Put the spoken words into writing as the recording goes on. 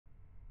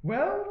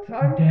Well,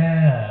 time.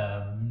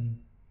 Damn.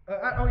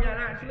 Oh yeah,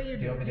 no, actually you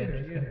Do do you it. want You me do to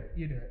it. just You do go? it.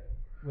 You do it.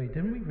 Wait,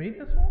 didn't we read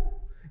this one?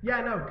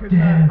 Yeah, no, because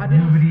Damn, I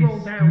didn't nobody's scroll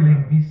down.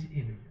 stealing this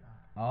image.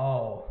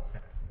 Oh.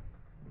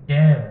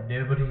 Damn,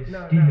 nobody's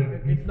No, stealing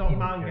this it's not image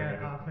manga,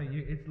 already. Arthur.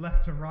 It's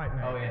left to right,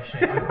 mate. Oh yeah,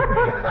 shit. I can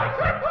read it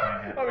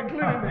right now. I'm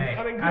including this.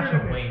 I'm including Actual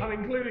this. wave. I'm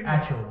including this.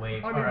 Actual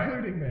wave. I'm Alright.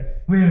 including this.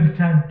 Well,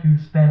 time to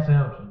spaz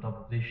out on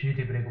top of this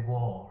shitty brick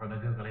wall from a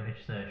Google image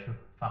search with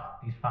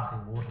these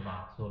fucking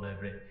watermarks all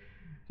over it.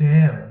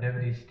 Damn,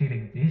 nobody's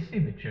stealing this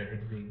image or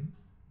anything.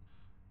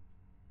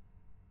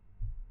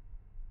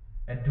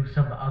 And do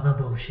some other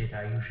bullshit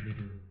I usually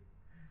do.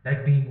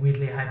 Like being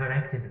weirdly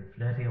hyperactive and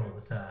flirty all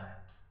the time.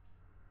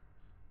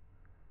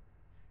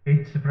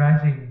 It's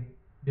surprising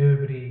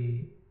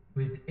nobody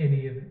with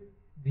any of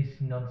this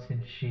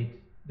nonsense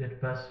shit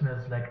that bus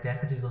smells like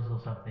daffodils or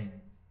something.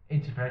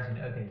 It's surprising.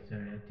 Okay,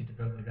 sorry, I did it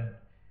wrong around.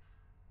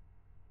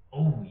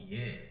 Oh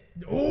yeah.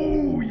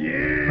 Oh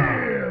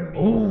yeah.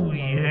 Oh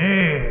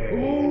yeah.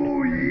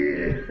 Oh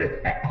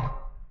yeah.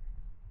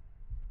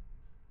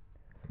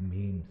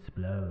 Memes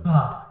blow.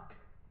 Fuck.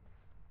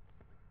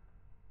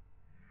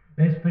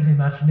 There's pretty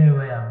much no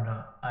way I'm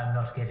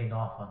not getting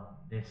off on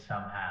this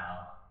somehow.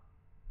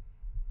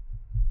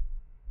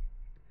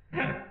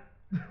 Great.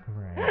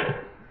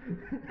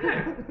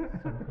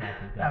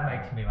 That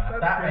makes me laugh.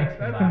 That's That good, makes me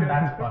that's laugh. good.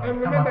 That's funny.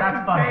 And Come remember, on, that's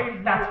 'cause funny.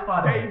 Dave, That's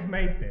funny. Dave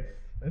made this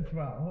as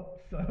well,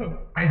 so.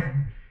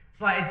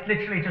 It's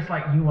literally just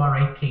like you are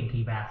a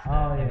kinky bastard,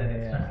 Oh, and then yeah,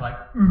 it's yeah. just like,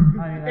 I mean,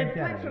 I It's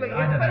get it, literally, yeah. I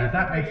don't know,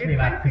 that makes me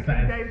laugh, 'cause that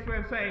it's is- Dave's way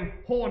of saying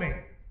horny.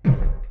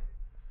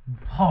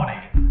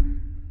 horny.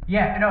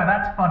 Yeah, no,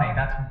 that's funny.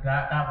 That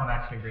one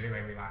actually really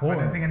made me laugh. I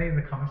Horny. don't think any of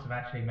the comments have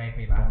actually made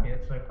me laugh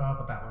yet so far,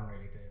 but that one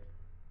really did.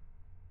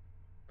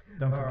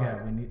 Don't All forget,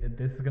 right. we need.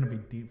 This is gonna be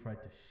deep fried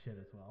to shit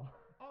as well.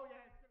 Oh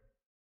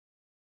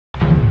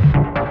yeah.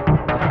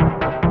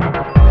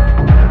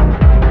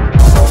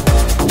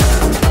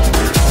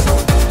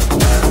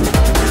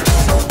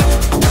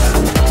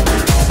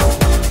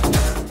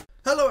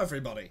 Hello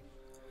everybody,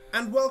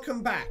 and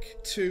welcome back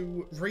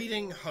to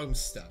Reading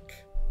Homestuck.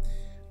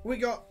 We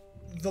got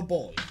the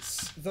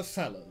boys, the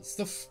fellas,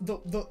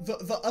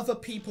 the other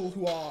people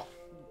who are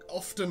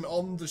often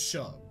on the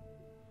show.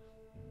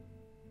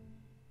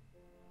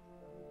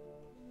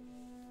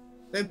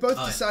 They've both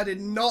Hi. decided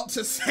not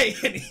to say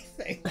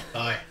anything.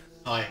 Hi.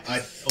 I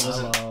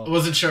Hello.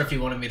 wasn't sure if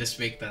you wanted me to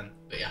speak then,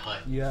 but yeah,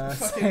 hi. Yeah,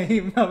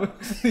 same.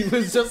 It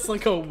was just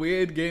like a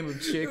weird game of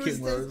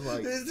chicken where it was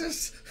like, It's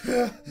just,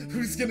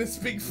 who's gonna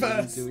speak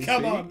first? do we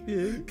Come speak? on,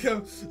 Yeah.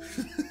 come.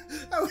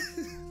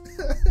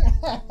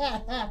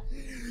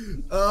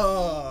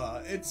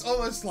 Oh, it's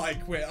almost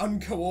like we're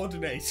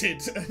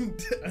uncoordinated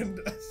and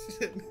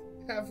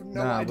have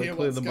no nah, idea we're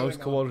clearly what's the going most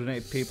on.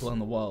 coordinated people in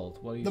the world.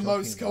 What are you The talking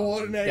most about?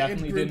 coordinated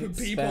Definitely group didn't of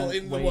people spend-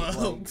 in the wait, like,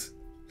 world.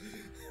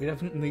 we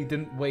definitely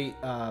didn't wait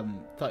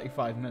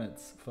 35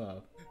 minutes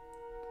for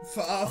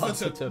For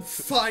Arthur to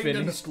find an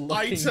finish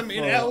looking item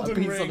in for Elden a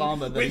piece Ring, of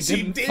armor that which he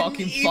he didn't didn't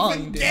fucking even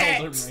find in get.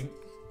 Elden Ring.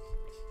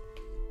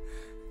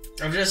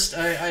 I'm just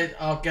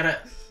I'll get it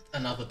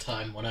another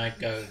time when I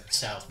go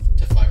south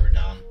to fight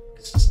Radahn.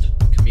 It's just a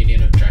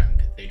communion of dragon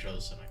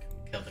cathedrals, and I can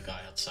kill the guy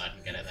outside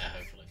and get it there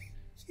hopefully.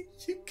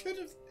 You could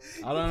have.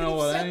 I don't know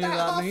what any of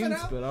that means,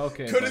 but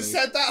okay. Could have buddy.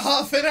 said that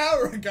half an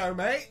hour ago,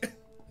 mate.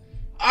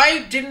 I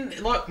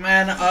didn't look,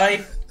 man.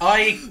 I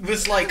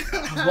was like,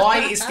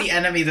 why is the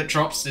enemy that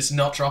drops this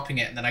not dropping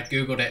it? And then I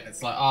googled it, and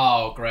it's like,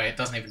 oh great, it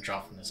doesn't even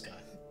drop from this guy.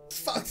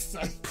 Fuck's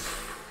sake.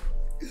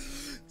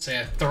 So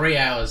yeah, 3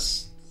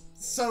 hours.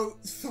 So,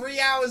 3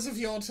 hours of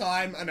your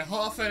time and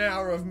half an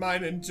hour of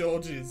mine and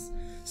George's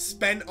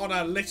spent on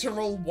a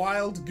literal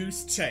wild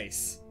goose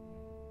chase.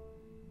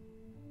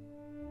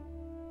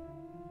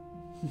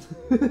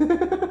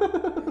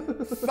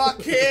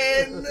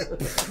 Fucking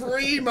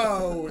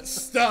primo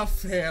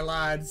stuff here,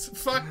 lads.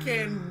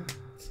 Fucking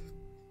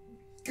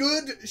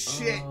good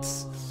shit.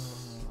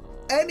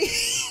 Any.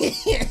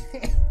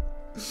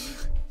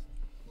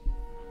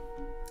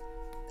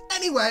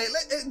 Anyway,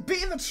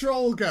 be the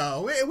troll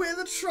girl. We're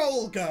the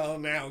troll girl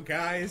now,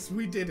 guys.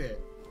 We did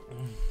it.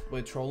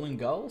 We're trolling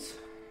girls?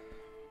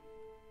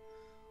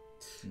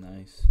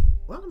 Nice.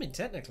 Well, I mean,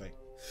 technically.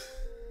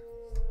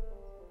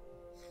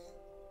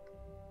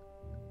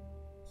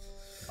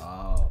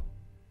 Oh.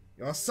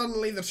 You're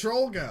suddenly the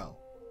troll girl.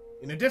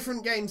 In a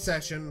different game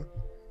session.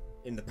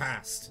 In the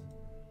past.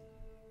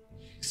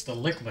 It's the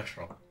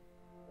Ligmatron.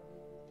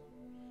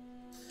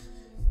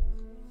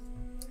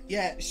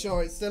 Yeah,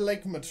 sure, it's the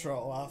Ligma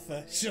troll,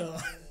 Arthur. Sure.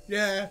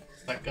 Yeah.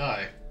 That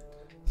guy.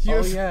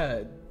 Oh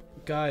yeah,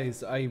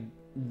 guys, I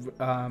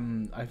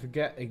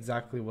forget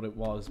exactly what it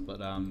was, but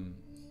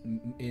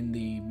in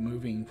the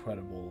movie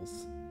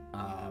Incredibles,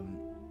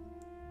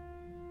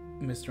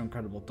 Mr.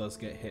 Incredible does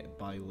get hit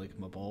by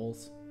Ligma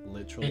balls,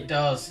 literally. It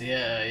does,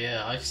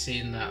 yeah. I've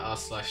seen that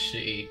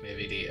r/shitty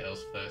movie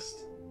details first.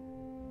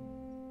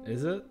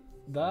 Is it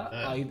that?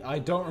 I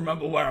don't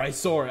remember where I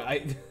saw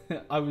it.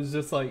 I was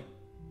just like,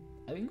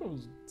 I think I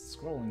was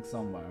scrolling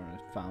somewhere and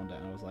I found it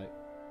and I was like,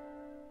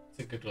 It's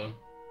a good one.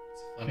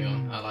 It's a funny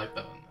one. I like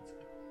that one.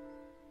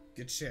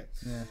 Good shit.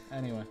 Yeah.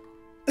 Anyway.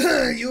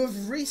 You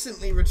have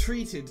recently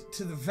retreated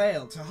to the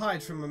Vale to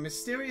hide from a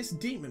mysterious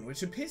demon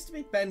which appears to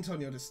be bent on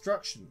your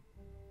destruction.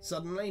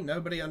 Suddenly,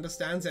 nobody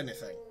understands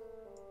anything.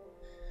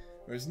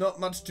 There is not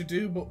much to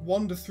do but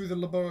wander through the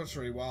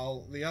laboratory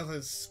while the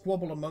others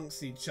squabble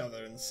amongst each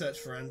other and search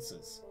for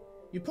answers.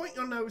 You point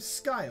your nose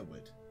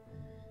skyward.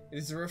 It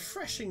is a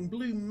refreshing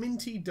blue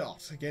minty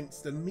dot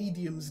against the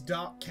medium's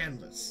dark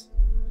canvas.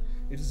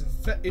 It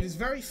is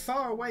very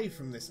far away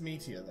from this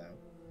meteor, though.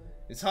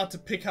 It's hard to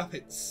pick up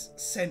its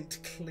scent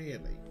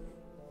clearly.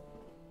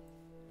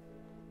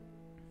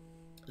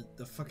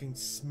 The fucking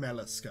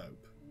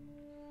smelloscope.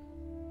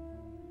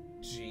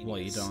 Genius.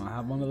 What, you don't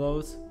have one of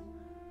those?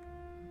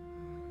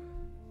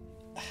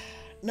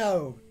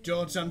 No,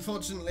 George,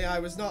 unfortunately I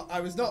was not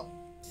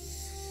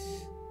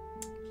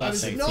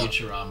That's a not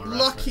Futurama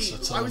lucky. reference,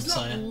 that's all I was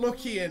I'm not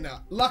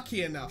saying.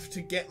 lucky enough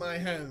to get my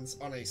hands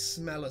on a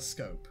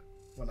smelloscope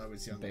when I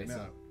was younger. Basic.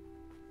 No.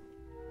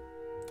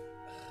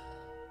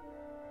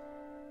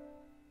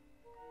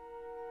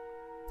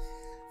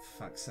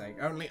 Fuck's sake.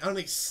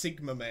 Only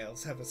Sigma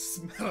males have a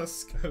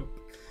smelloscope.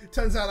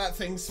 Turns out that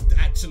thing's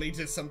actually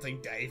just something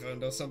Dave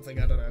owned or something,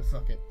 I don't know,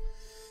 fuck it.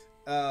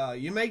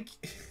 You make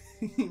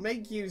you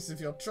make use of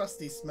your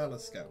trusty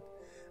smelloscope,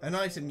 an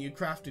item you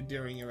crafted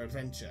during your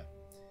adventure.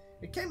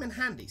 It came in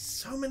handy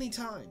so many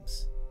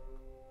times.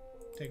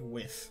 Take a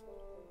whiff.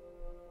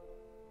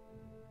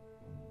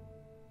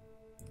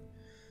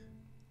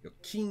 Your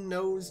keen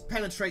nose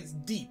penetrates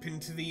deep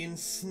into the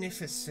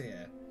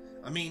insiposphere,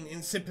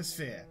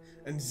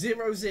 and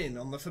zeroes in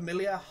on the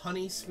familiar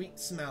honey-sweet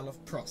smell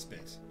of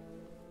Prospit.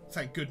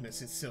 Thank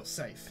goodness it's still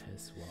safe.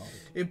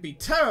 It'd be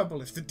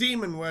terrible if the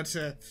demon were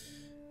to...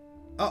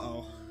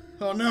 Uh-oh.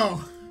 Oh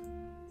no!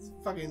 It's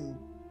fucking...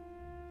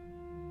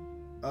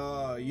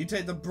 you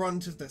take the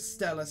brunt of the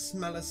stellar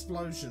smell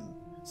explosion.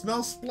 Smell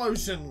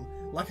explosion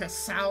like a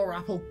sour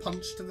apple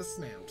punch to the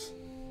snout.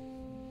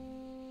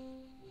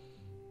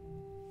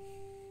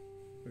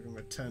 We're gonna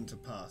return to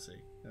party.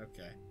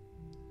 Okay.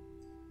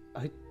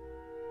 I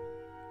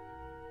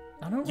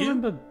don't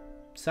remember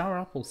sour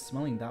apples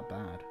smelling that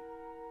bad.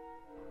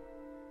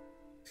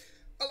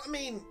 Well, I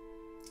mean,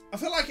 I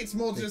feel like it's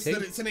more just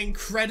that it's an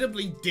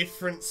incredibly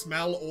different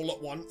smell all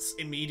at once,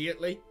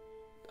 immediately.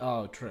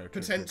 Oh, true.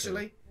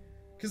 Potentially.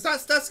 Because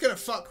that's gonna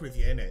fuck with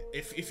you, innit?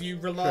 If you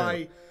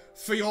rely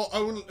for your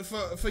own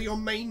for your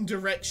main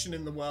direction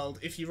in the world,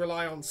 if you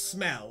rely on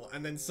smell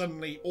and then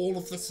suddenly all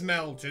of the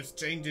smell just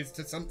changes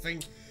to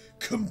something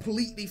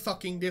completely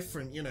fucking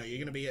different, you know, you're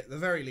gonna be at the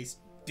very least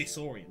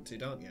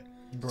disoriented, aren't you?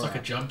 It's like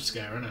a jump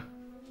scare, isn't it?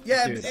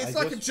 Yeah, Dude, it's I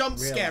like a just jump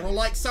scare, or realised-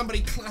 like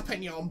somebody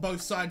clapping you on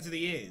both sides of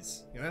the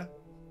ears, you know?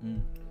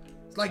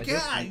 It's like,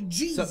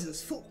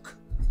 Jesus, fuck.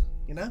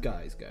 You know?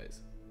 Guys.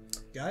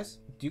 Guys?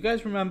 Do you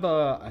guys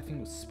remember, I think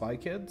it was Spy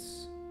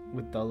Kids?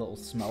 With the little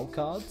smell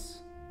cards?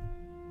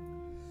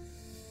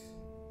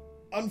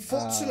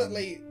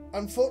 Unfortunately,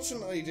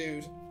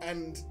 dude,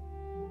 and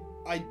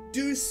I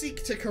do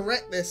seek to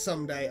correct this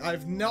someday,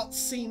 I've not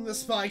seen the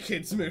Spy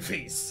Kids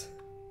movies.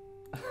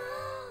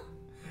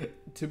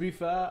 To be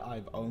fair,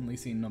 I've only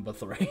seen number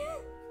 3.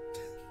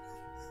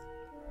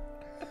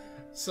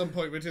 Some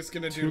point we're just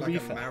gonna do To like be a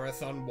fair.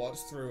 marathon watch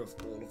through of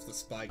all of the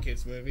Spy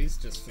Kids movies,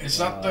 just for Is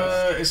that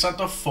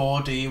the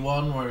 4D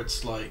one where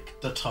it's like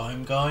the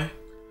time guy?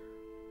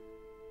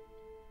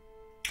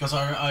 Because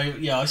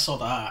I saw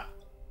that.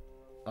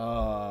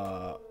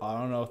 I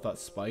don't know if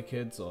that's Spy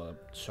Kids or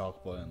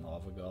Shark Boy and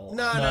Lava Girl.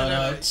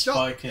 No, it's not,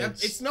 Spy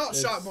Kids. It's not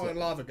It's- Shark Boy and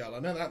Lava Girl, I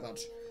know that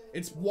much.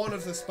 It's one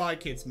of the Spy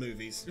Kids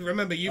movies.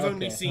 Remember, you've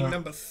only Okay. seen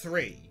number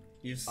 3.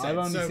 You've said. I've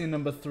only seen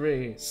number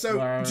 3. So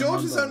where I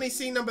George has remember- only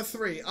seen number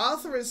 3.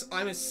 Arthur is,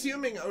 I'm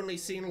assuming, only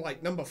seen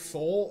like number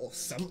 4 or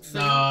something. No,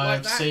 like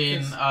I've that,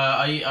 seen 'cause-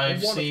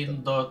 I've one of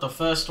seen the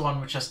first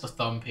one, which has the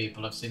thumb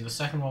people. I've seen the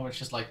second one, which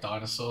has like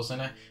dinosaurs in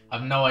it.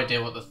 I've no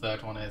idea what the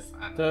third one is.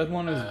 And, Third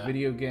one is a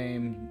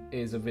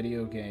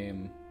video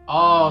game.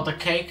 Oh, the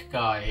cake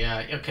guy.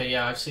 Yeah. Okay.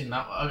 Yeah, I've seen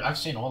that. I've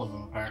seen all of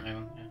them apparently.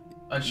 Then. Yeah.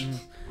 I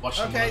just watched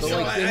them. Okay, when I was so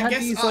like, young. they I had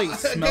guess, these, like, I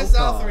smell guess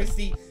Arthur cards. is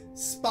the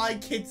Spy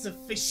Kids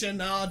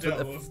aficionado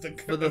of the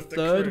For the of the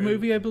third crew.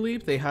 movie, I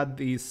believe, they had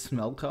these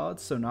smell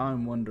cards, so now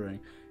I'm wondering,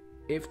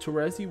 if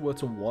Terezi were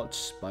to watch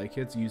Spy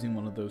Kids using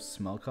one of those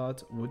smell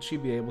cards, would she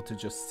be able to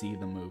just see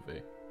the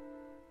movie?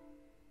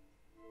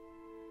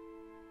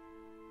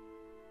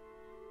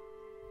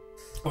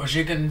 Well,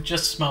 she can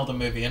just smell the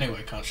movie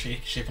anyway, can't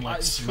she? She can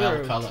like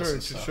smell colours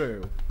and stuff.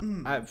 True.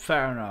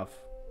 Fair enough.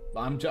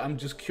 I'm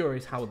just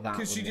curious how that would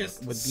Because she work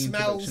just with the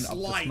smells introduction of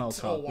the light smell or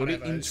card. Would it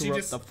whatever. She interrupt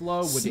just the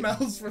flow?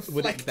 smells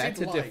would it reflected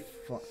better light.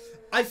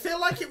 I feel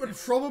like it would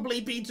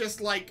probably be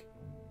just like...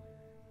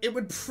 It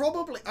would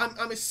probably... I'm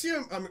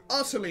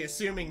utterly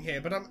assuming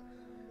here, but I'm...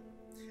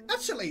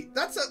 Actually,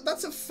 that's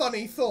a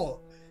funny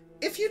thought.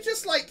 If you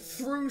just, like,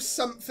 threw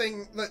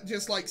something that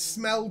just, like,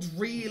 smelled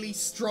really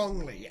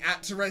strongly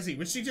at Terezi,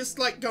 would she just,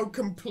 like, go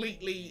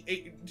completely...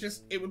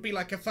 It would be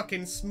like a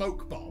fucking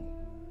smoke bomb.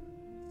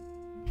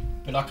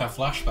 Be like a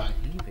flashbang.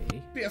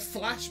 Maybe. be a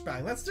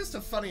flashbang. That's just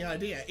a funny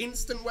idea.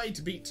 Instant way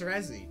to beat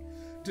Terezi.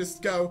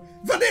 Just go,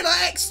 vanilla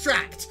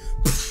extract!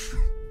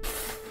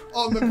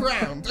 On the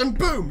ground, and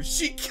boom,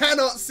 she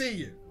cannot see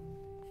you.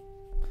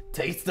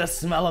 Taste the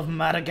smell of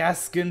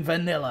Madagascan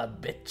vanilla,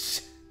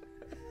 bitch.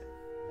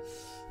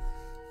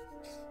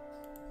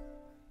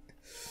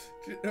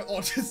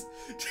 Or just...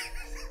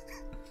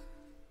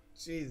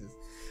 Jesus.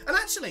 And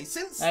actually,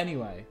 since...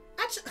 Anyway.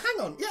 Actually,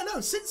 hang on. Yeah, no,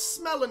 since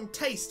smell and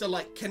taste are,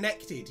 like,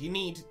 connected, you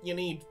need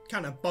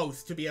kind of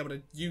both to be able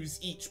to use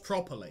each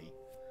properly.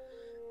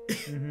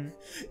 Mm-hmm.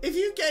 If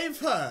you gave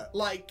her,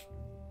 like,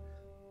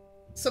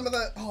 some of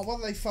the... Oh, what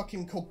are they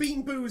fucking called?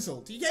 Bean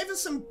Boozled. You gave her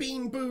some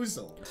Bean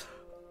Boozled.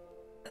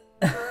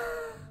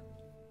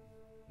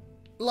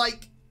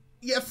 Like,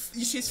 yeah,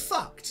 she's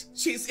fucked.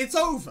 It's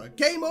over.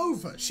 Game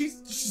over.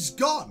 She's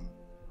gone.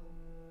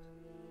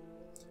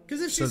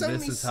 Because if she's so only...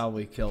 this is how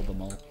we kill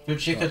them all. But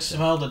she could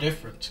smell the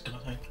difference, can I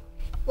think?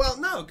 Well,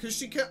 no, because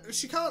she can't.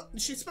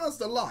 She smells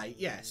the light,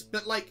 yes,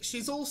 but like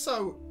she's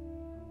also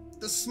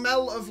the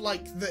smell of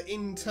like the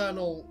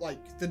internal,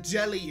 like the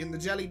jelly in the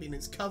jelly bean.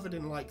 It's covered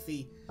in like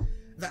the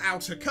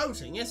outer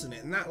coating, isn't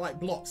it? And that like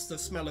blocks the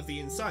smell of the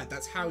inside.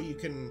 That's how you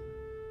can.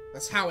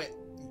 That's how it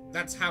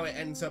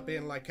ends up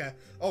being like a.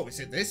 Oh,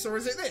 is it this or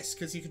is it this?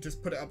 Because you could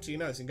just put it up to your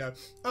nose and go,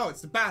 oh,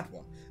 it's the bad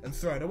one, and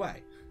throw it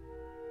away.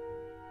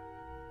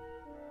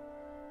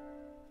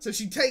 So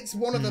she takes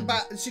one of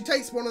the she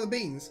takes one of the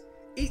beans,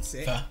 eats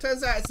it.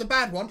 Turns out it's the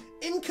bad one.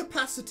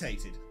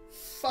 Incapacitated,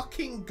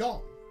 fucking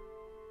gone.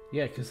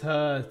 Yeah, because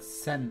her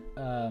sense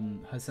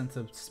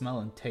of smell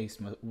and taste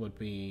would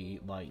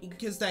be like.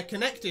 Because they're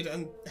connected,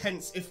 and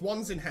hence, if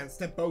one's enhanced,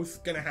 they're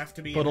both gonna have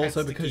to be. But enhanced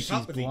also to because keep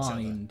up she's with each other.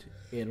 blind,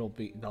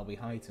 they'll be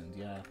heightened.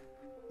 Yeah.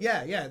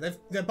 Yeah,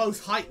 they're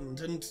both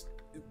heightened, and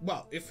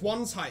well, if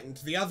one's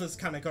heightened, the other's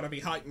kind of got to be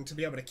heightened to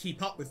be able to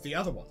keep up with the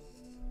other one.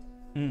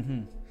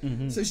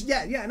 So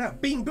no,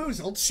 Bean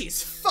Boozled,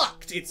 she's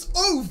fucked. It's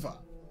over.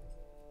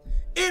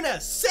 In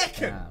a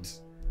second.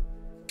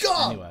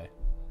 God.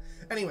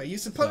 Anyway, you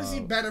suppose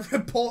you'd better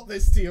report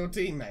this to your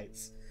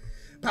teammates.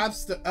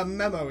 Perhaps a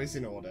memo is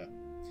in order.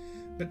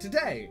 But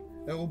today,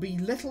 there will be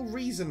little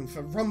reason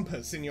for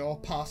rumpus in your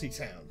party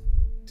town.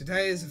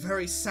 Today is a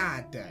very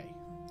sad day.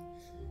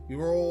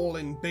 You are all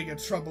in bigger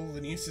trouble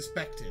than you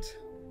suspected.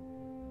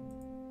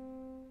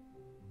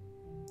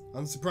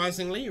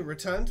 Unsurprisingly, you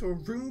return to a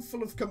room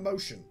full of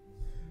commotion.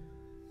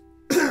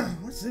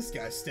 What's this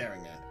guy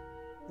staring at?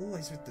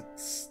 Always with the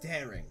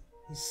staring.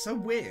 He's so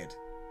weird.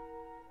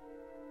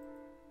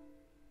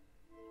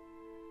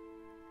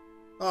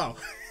 Oh.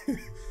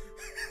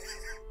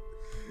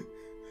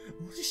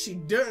 What is she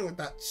doing with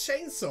that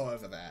chainsaw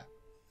over there?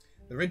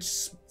 The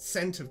rich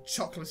scent of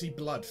chocolatey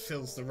blood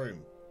fills the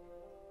room.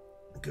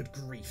 Good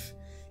grief.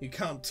 You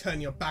can't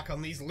turn your back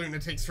on these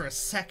lunatics for a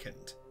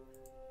second.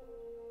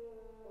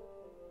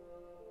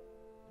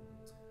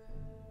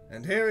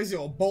 And here is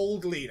your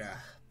bold leader,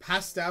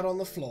 passed out on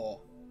the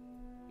floor.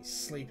 He's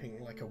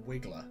sleeping like a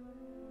wiggler.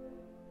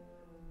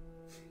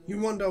 You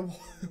wonder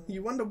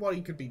what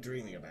he could be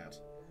dreaming about.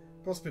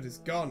 Prospect is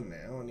gone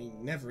now, and he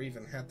never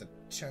even had the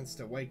chance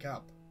to wake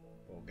up.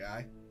 Poor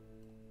guy.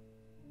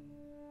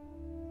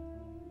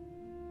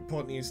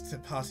 Report news to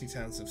Party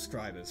Town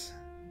subscribers.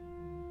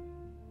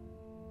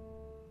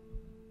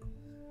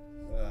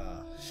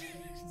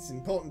 It's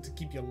important to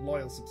keep your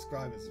loyal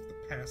subscribers of the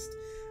past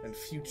and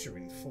future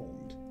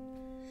informed.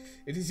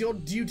 It is your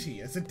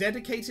duty as a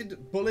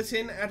dedicated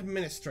bulletin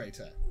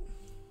administrator.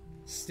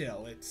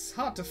 Still, it's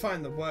hard to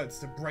find the words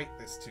to break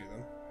this to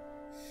them.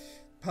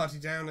 Party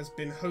Down has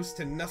been host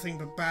to nothing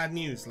but bad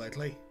news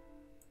lately.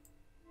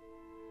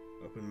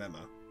 Open memo.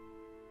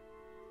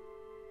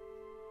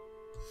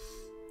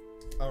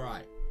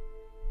 Alright.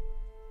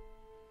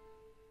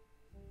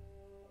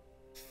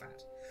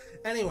 Fat.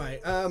 Anyway,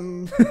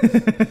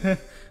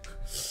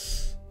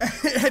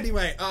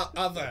 anyway,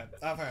 Arthur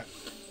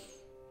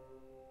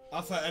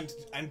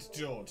and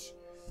George.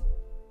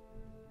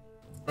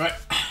 Right.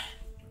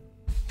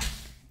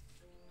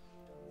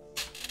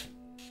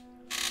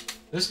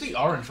 This is the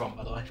orange one,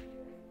 by the way.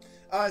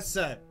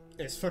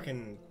 It's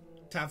fucking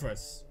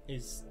Tavros.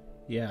 He's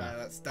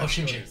that's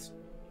Shinji. what it is.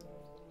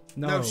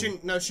 No,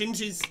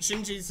 Shinji's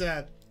Shinji's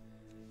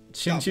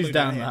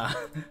down there.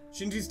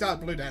 Shinji's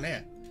dark blue down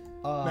here.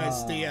 No,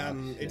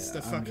 it's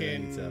the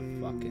fucking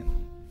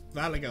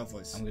Valley Girl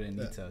voice. I'm gonna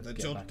need to the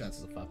get George back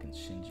does. into the fucking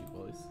Shinji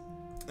voice.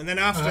 And then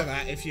after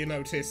that, if you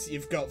notice,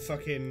 you've got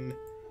fucking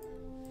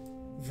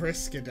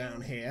Vriska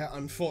down here,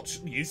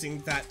 using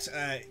that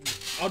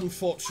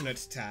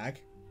unfortunate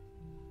tag.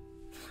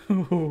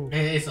 It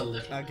is a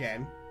little.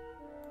 Again.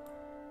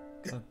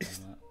 God damn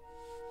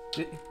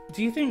it.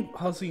 Do you think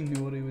Huzzy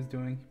knew what he was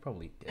doing? He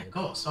probably did. Of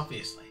course,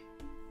 obviously.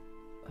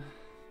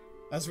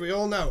 As we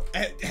all know,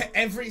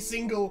 every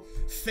single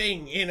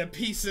thing in a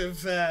piece of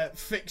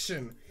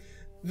fiction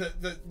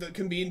that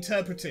can be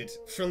interpreted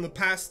from the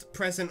past,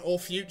 present, or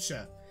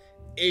future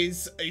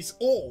is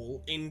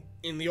all in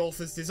the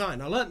author's design.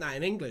 I learnt that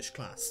in English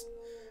class.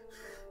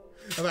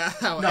 about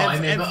how. No, I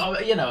mean,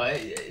 but, you know,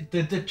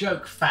 the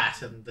joke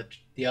fat and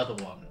the other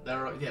one,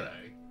 they're, you know,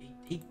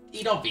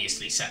 he'd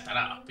obviously set that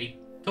up. He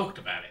talked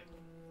about it.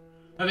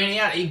 I mean,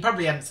 he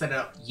probably hadn't set it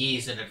up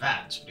years in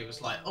advance, but he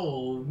was like,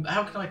 "Oh,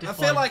 how can I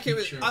define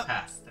future and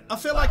past?" And I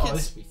feel like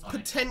it's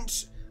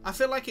I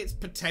feel like it's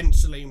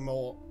potentially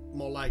more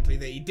likely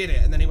that he did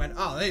it, and then he went,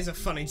 "Oh, there's a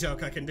funny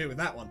joke I can do with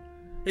that one.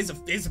 Here's a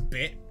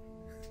bit."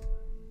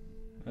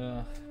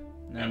 No,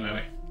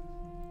 maybe.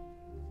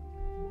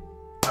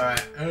 All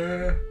right.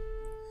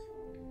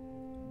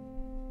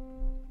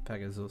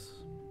 Pegasus.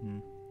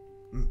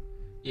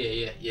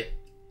 Yeah.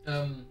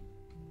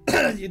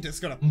 You're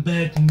just gonna.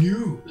 Bad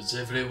news,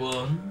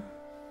 everyone.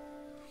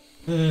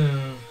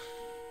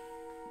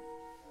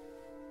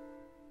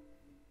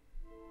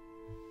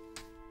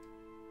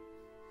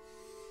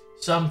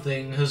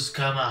 Something has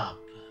come up.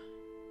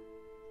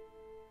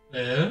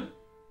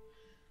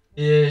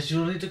 Yes,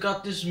 you'll need to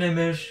cut this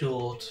memo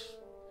short.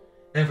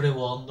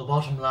 Everyone, the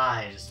bottom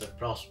line is that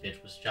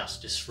Prospect was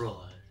just destroyed.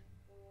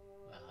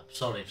 Well, I'm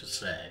sorry to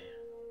say.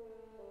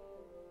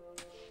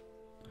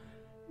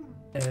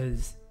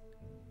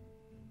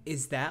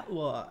 Is that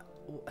what?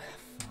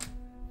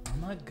 Oh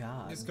my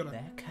god! It's gonna,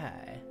 that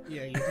guy.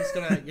 Yeah,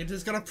 you're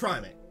just gonna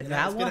prime it. Is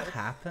that what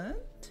happened?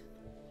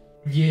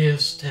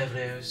 Yes,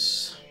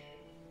 Tevros.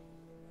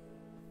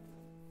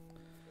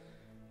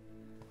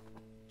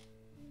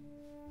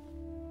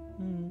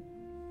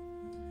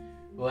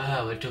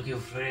 Wow, it took you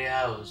 3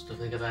 hours to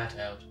figure that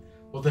out.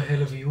 What the hell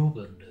have you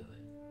been doing?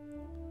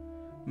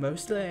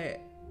 Mostly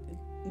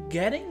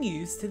getting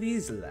used to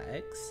these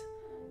legs,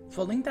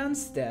 falling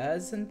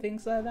downstairs and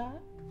things like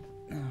that.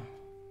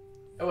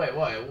 Oh wait,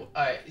 what?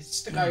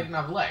 It's the guy who didn't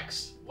have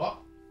legs. What?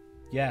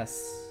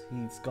 Yes,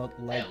 he's got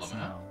legs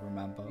now.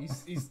 Remember?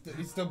 He's He's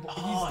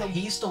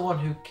the one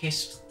who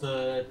kissed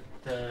the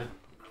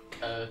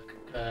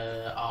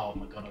oh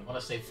my god, I want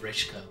to say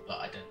Vrishka, but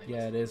I don't think.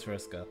 Yeah, it is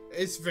Vriska.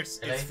 It's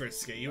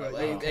Vriska. You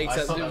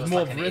Except it was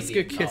more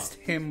Vriska kissed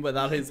him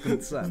without his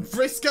consent.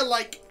 Vriska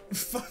like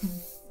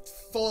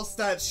forced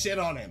that shit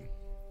on him.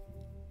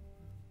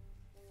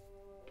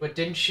 But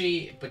didn't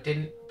she? But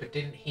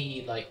didn't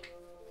he like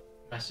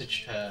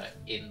messaged her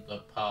in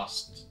the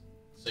past?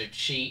 So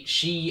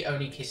she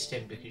only kissed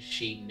him because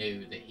she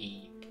knew that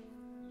he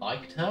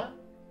liked her.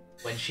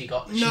 When she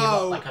got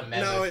like a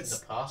memo from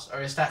the past,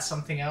 or is that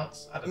something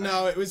else? I don't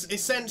know. No, it was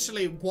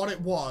essentially what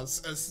it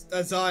was,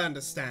 as I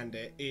understand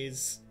it,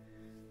 is,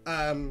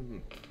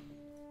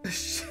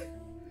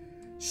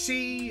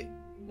 she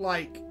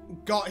like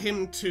got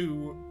him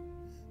to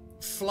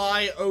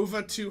fly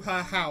over to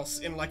her house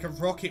in like a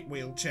rocket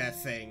wheelchair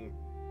thing,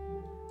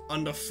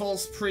 under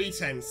false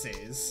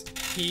pretenses.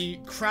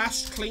 He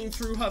crashed clean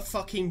through her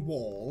fucking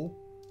wall.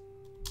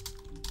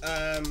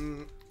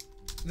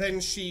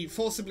 Then she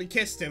forcibly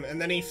kissed him, and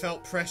then he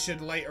felt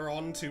pressured later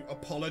on to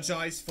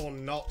apologize for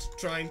not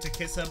trying to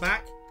kiss her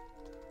back.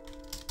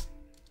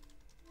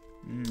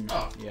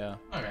 Oh, yeah.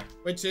 Okay.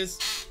 Which is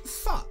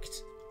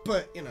fucked,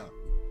 but you know.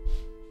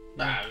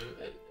 No,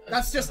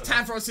 that's just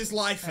Tavros'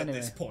 life at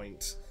this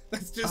point.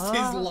 That's just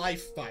his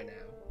life by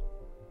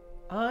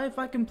now. If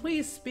I can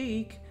please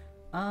speak,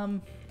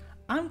 I'm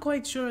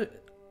quite sure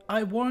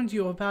I warned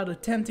you about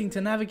attempting to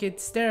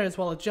navigate stairs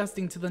while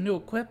adjusting to the new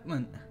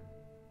equipment.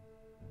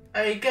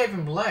 He gave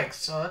him legs,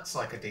 so that's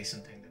like a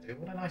decent thing to do.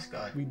 What a nice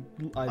guy.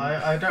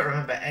 I don't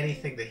remember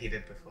anything that he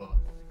did before,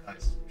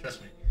 guys.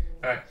 Trust me.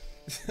 All right.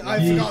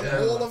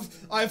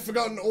 I've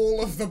forgotten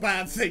all of the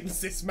bad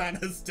things this man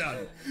has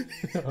done.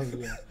 Oh,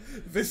 yeah.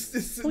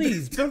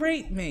 Please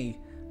berate me.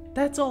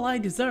 That's all I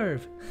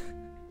deserve.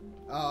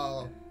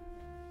 Oh.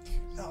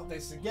 Not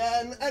this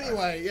again.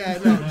 Anyway, yeah,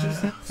 no,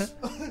 just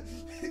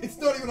it's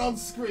not even on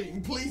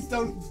screen. Please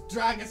don't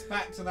drag us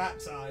back to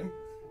that time.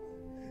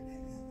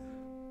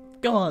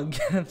 Go on,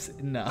 Gabs.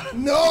 No.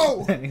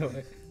 No!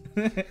 Anyway.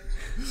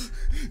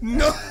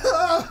 No!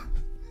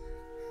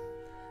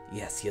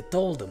 Yes, you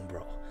told him,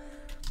 bro.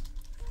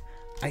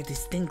 I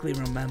distinctly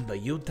remember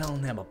you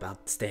telling him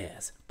about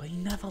stairs, but he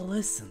never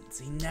listens.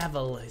 He never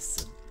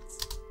listens.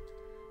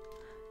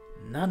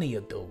 None of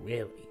you do,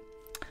 really.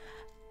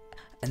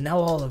 And now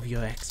all of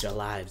your extra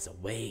lives are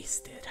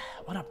wasted.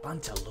 What a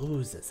bunch of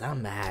losers.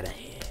 I'm out of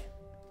here.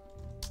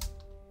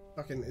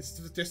 Fucking, it's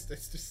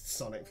just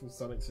Sonic from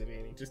Sonic City,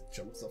 and he just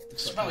jumps off the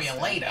Smell you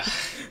later.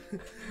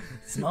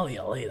 Smell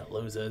you later,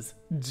 losers.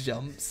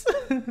 Jumps.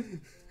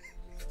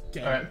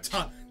 Right.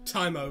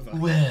 Time over.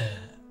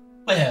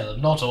 Well,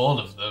 not all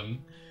of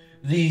them.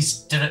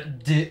 These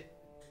the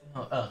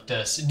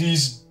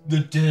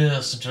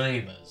Durst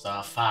dreamers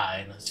are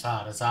fine as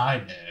far as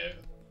I know.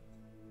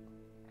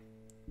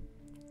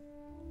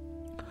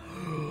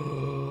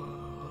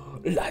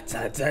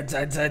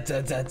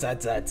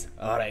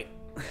 Alright.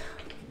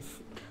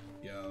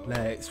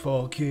 Let's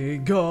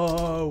fucking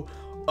go.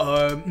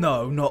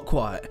 No, not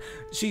quite.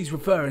 She's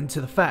referring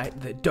to the fact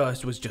that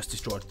Durst was just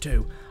destroyed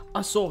too.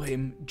 I saw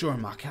him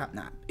during my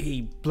catnap.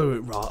 He blew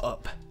it right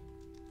up.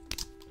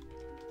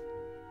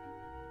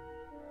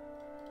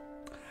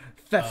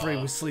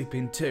 Thefri was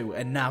sleeping too,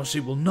 and now she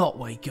will not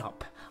wake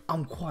up.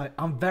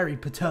 I'm very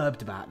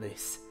perturbed about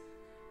this.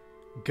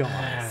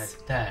 Guys.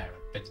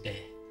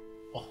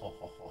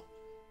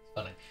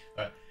 Funny.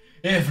 Right.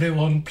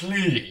 Everyone,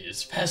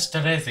 please. Pastor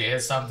Ethy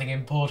has something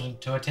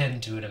important to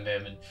attend to in a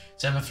moment,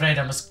 so I'm afraid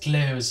I must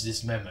close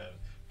this memo.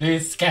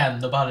 Please scan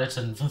the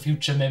bulletin for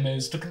future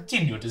memos to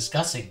continue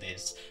discussing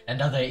this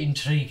and other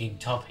intriguing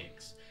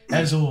topics.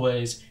 As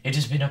always, it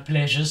has been a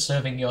pleasure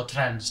serving your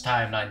trans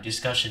timeline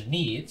discussion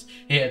needs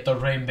here at the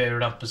Rainbow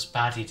Rumpus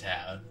Party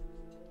Town.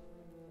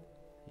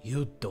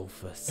 You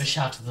doofus.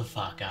 Shut the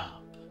fuck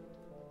up.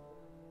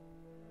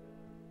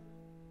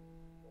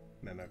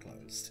 Memo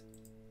closed.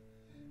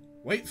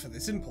 Wait for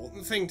this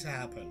important thing to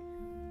happen.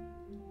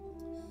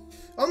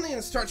 On the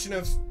instruction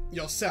of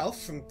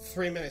yourself from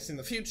 3 minutes in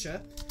the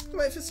future,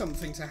 wait for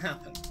something to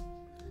happen.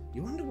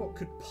 You wonder what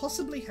could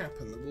possibly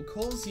happen that will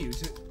cause you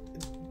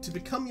to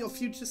become your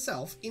future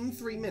self in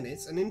 3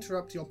 minutes and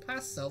interrupt your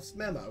past self's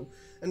memo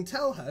and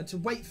tell her to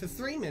wait for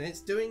 3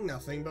 minutes doing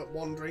nothing but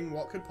wondering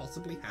what could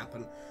possibly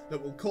happen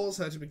that will cause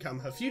her to become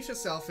her future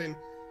self in...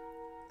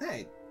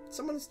 Hey,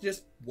 someone's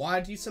just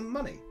wired you some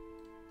money.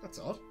 That's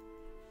odd.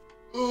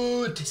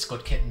 Ooh,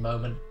 Discord kitten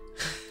moment.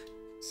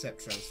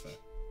 Accept transfer.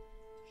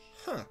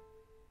 Huh.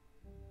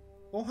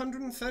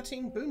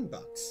 413 boon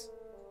bucks.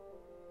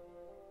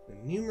 The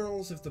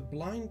numerals of the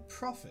blind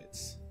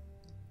prophets.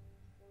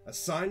 A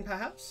sign,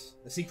 perhaps?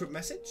 A secret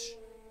message?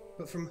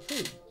 But from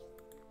who?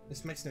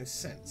 This makes no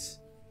sense.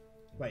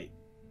 Wait,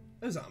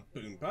 those aren't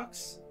boon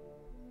bucks.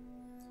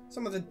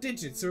 Some of the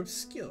digits are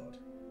obscured.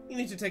 You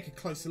need to take a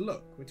closer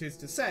look, which is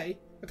to say,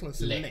 a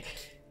closer lick.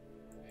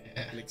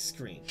 Lick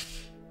screen.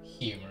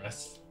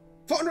 Humorous.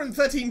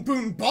 413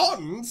 boon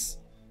bonds?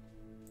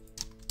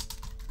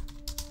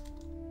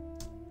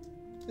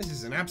 This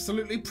is an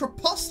absolutely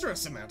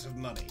preposterous amount of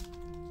money.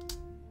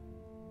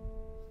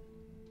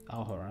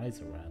 Oh, her eyes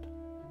are red.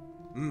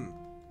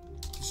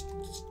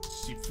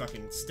 She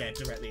fucking stared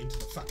directly into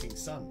the fucking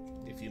sun,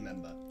 if you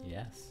remember.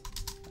 Yes,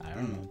 I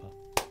remember.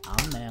 I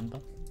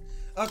remember.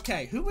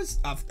 Okay, who was...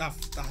 I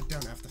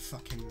don't have the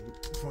fucking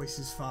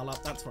voices file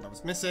up. That's what I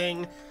was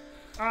missing.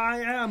 I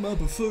am a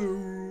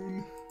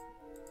buffoon.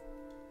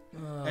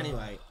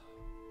 Anyway.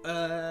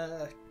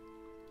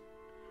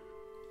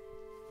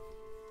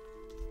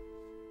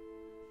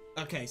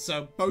 Okay,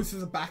 so both of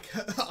the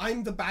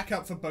I'm the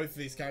backup for both of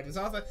these characters.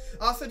 Arthur,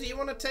 do you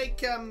want to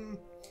take,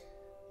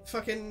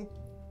 fucking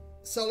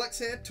Solix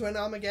here, Twin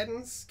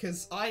Armageddons?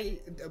 Because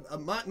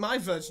my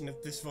version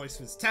of this voice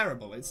was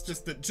terrible. It's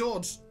just that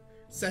George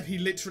said he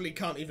literally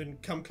can't even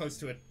come close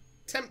to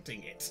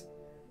attempting it.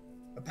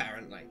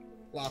 Apparently.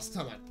 Last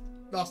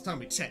time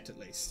we checked, at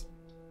least.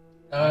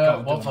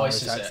 What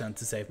voice is accent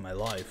to save my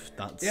life.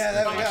 That's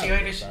there we go.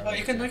 Irish. Oh,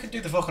 we can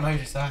do the fucking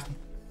Irish accent.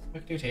 We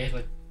can do it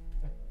Italy.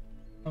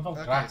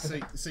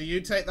 Okay, so you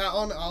take that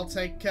on. I'll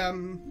take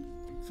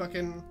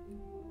fucking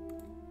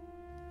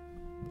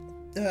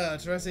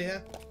Teresa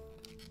here.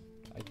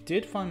 I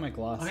did find my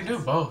glasses. I can do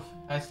both.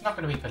 It's not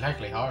going to be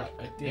particularly hard.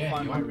 I did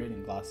find my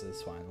reading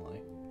glasses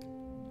finally,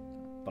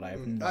 but I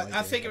have no idea.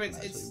 I figure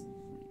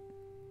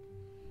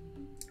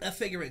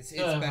it's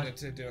better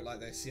to do it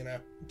like this, you know,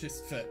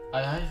 just for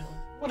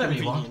whatever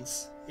you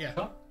convenience.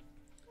 Want.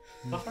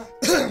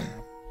 Yeah.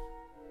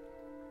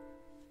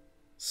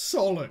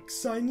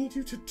 Solix, I need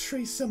you to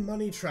trace a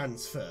money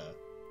transfer.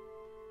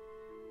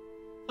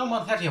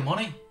 Someone had your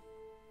money?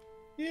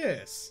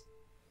 Yes.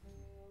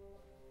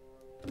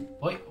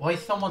 Why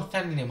is someone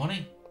sending you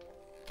money?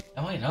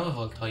 I might know of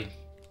all time.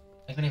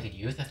 I couldn't even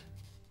use it.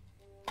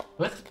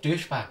 Where's the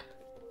douchebag?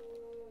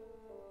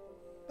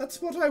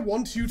 That's what I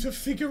want you to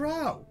figure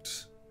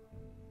out.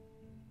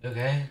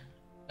 Okay.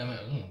 I mean,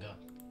 oh god.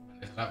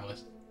 That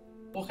was.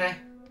 Okay.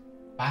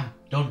 Bam.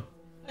 Done.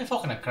 I'm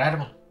fucking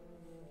incredible.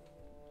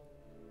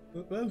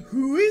 Well,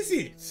 who is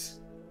it?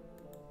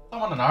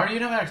 Someone in our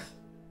universe.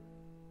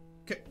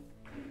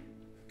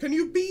 Can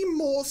you be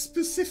more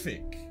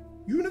specific?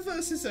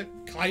 Universes are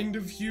kind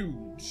of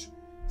huge.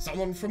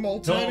 Someone from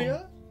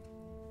Alternia?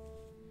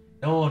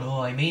 No,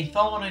 I mean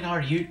someone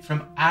in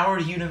from our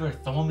universe,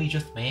 the one we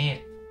just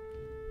made.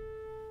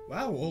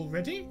 Wow,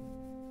 already?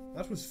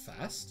 That was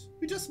fast.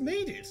 We just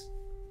made it.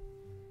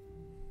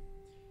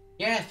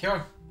 Yeah,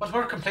 sure. But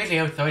we're completely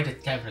outside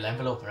its temporal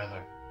envelope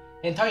forever.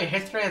 The entire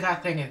history of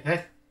that thing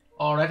exists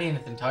already in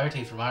its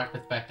entirety from our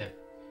perspective.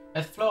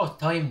 Its flow of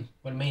time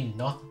will means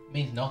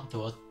nothing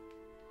to us.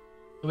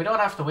 So we don't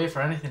have to wait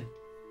for anything.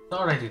 It's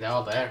already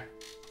all there.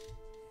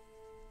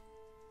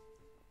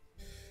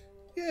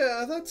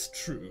 Yeah, that's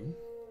true.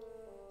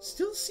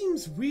 Still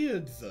seems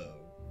weird, though.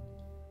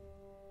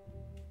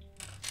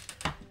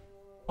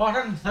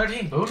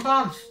 413 boon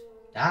bombs?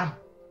 Damn.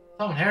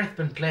 Someone here has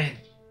been playing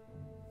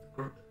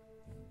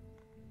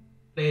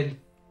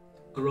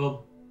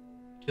Sgrub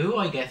 2,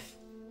 I guess.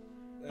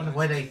 Wonder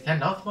why they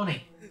send us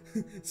money.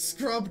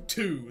 Sgrub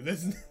 2.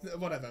 There's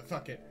whatever,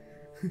 fuck it.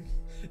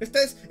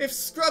 If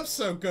Scrub's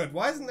so good,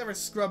 why isn't there a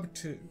Sgrub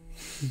 2?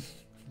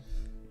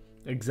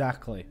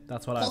 Exactly.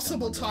 That's what I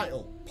Possible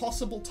title.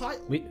 Possible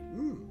title.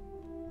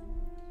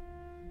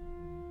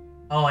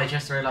 Oh, I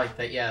just realised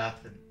that, yeah,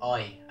 that's an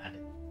I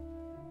added.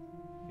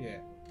 Yeah.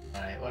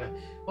 Alright,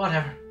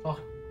 whatever.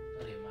 Fucking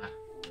not even mad.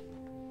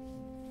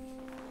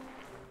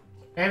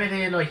 Maybe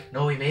they like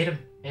know we made him.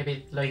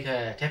 Maybe like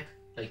a tip.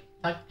 Like,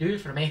 thank you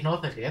for making all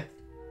that gift.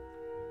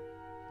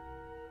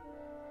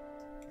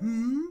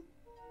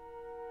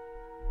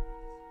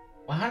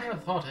 Why hadn't I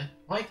thought it?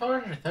 Why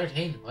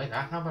 413? Why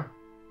that number?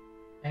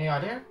 Any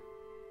idea?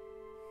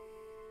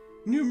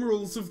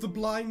 Numerals of the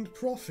blind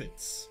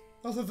prophets.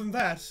 Other than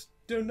that,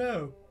 don't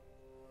know.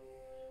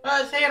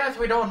 Well, seeing as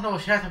we don't know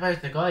shit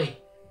about the guy,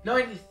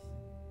 blind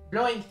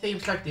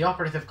seems like the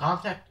operative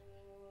concept.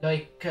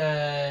 Like,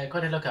 kind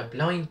of like a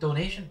blind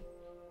donation.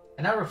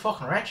 And now we're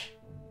fucking rich.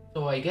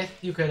 So I guess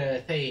you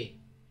could say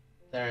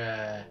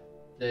they're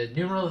the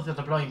numerals of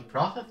the blind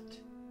prophet.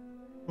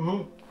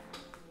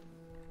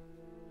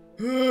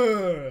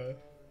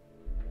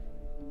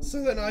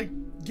 So then I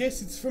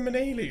guess it's from an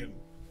alien.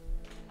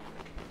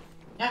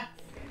 Yeah.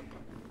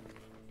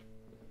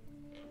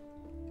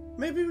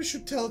 Maybe we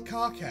should tell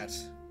Carcat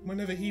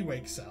whenever he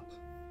wakes up.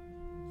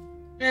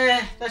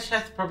 That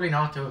shit's probably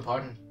not too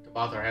important to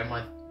bother him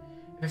with.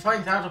 If he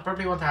finds out, he'll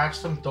probably want to hatch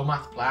some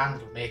dumbass plan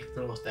to make it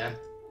the most end.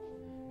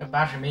 And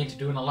badger me into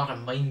doing a lot of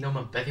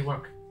mind-numbing busy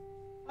work.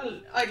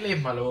 I'd leave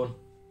him alone.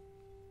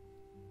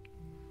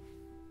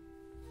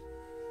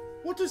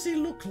 What does he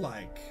look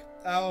like?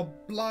 Our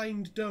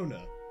blind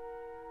donor.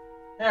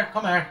 Here,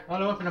 come here.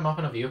 I'll open him up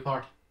in a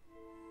viewport.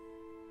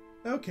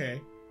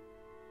 Okay.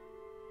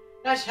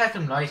 Let's shed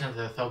some light on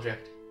the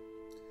subject.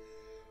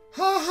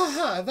 Ha ha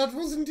ha! That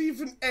wasn't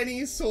even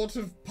any sort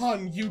of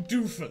pun, you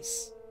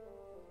doofus.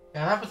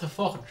 Yeah, that was a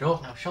fucking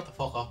joke. Now shut the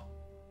fuck up.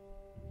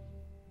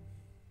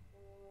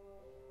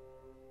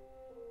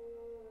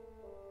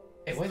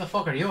 Hey, why the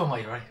fuck are you on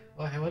my right?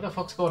 What the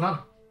fuck's going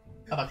on?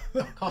 Have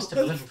a cost of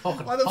a little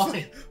fucking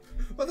coffee.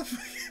 Why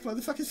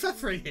the fuck is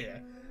Fefri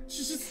here?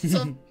 She's just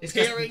some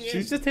peering in.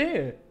 She's just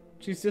here.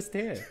 She's just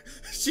here.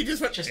 She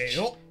just went,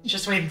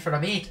 just waiting for a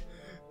meet.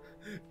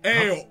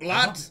 Hey up,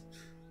 lad.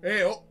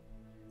 Hey up.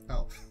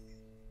 Oh.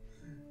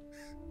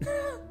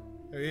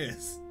 There he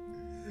is.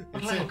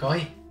 What little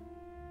guy?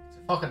 It's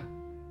a fucking...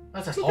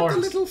 That's a Look horse. at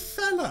the little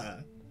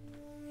fella.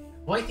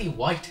 Whitey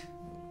white.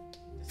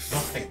 It's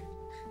nothing.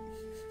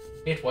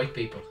 Hate white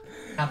people.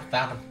 Can't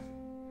stand them.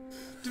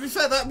 To be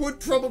fair, that would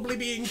probably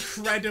be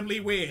incredibly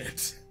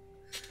weird.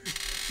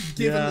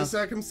 Given the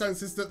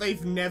circumstances that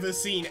they've never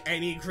seen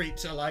any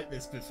creature like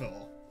this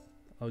before.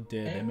 Oh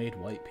dear, they made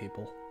white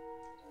people.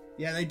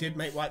 Yeah, they did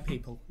make white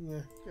people.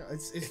 Yeah,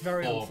 it's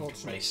very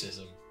unfortunate.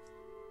 Racism.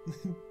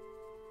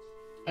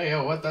 Hey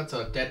yo, what? That's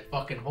a dead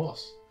fucking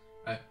horse.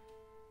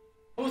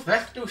 Who's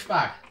this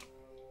douchebag?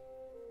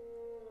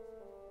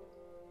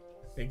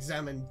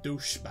 Examine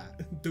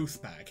douchebag.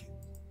 Douchebag.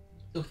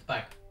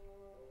 Douchebag.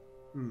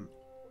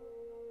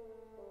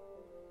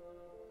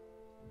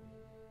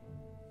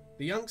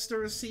 The youngster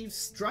receives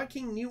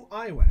striking new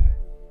eyewear.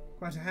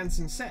 Quite a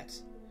handsome set.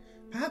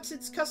 Perhaps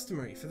it's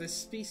customary for this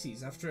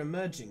species after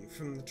emerging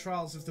from the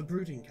trials of the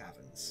brooding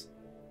caverns.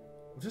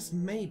 Or just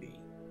maybe,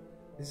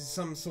 this is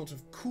some sort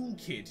of cool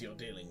kid you're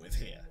dealing with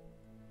here.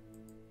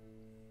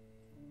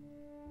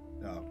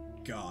 Oh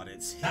god,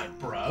 it's him. That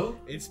bro?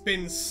 It's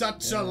been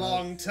such a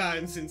long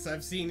time since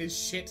I've seen his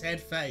shithead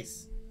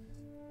face.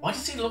 Why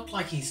does he look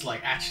like he's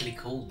like actually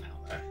cool now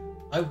though?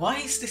 Like, why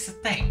is this a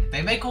thing?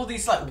 They make all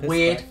these like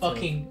weird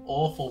fucking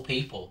awful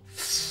people.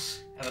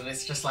 And then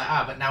it's just like,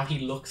 but now he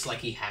looks like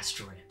he has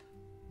drip.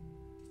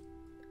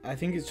 I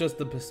think it's just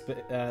the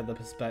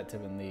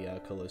perspective and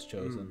the colours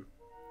chosen.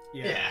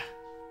 Yeah.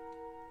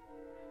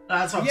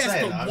 That's what I'm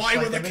saying. Yes, but why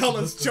were the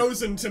colours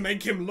chosen to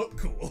make him look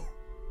cool?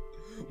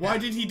 Why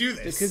did he do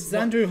this? Because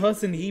Andrew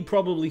Hudson, he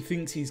probably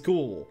thinks he's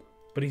cool,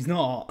 but he's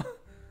not.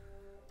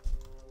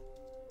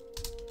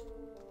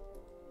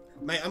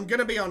 Mate, I'm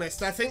gonna be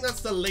honest. I think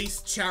that's the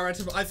least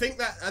charitable. I think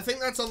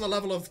that's on the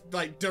level of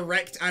like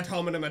direct ad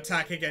hominem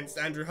attack against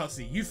Andrew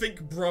Hussey. You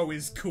think bro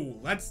is cool?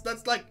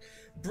 That's like.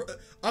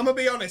 I'm gonna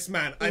be honest,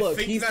 man. Look, I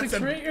think he's that's the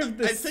creator of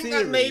the series.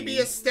 That may be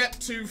a step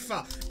too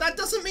far. That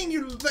doesn't mean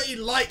that he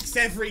likes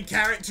every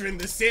character in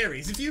the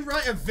series. If you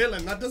write a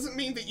villain, that doesn't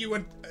mean that you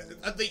would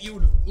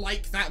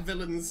like that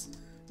villain's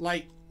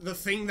like the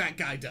thing that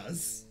guy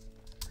does.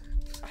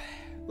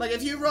 Like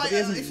if you write, but he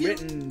hasn't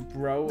written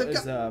bro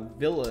as a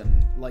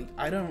villain. Like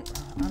I don't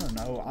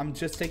know. I'm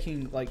just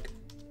taking like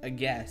a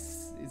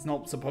guess. It's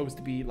not supposed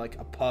to be like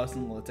a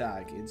personal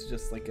attack. It's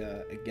just like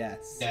a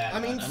guess. Yeah,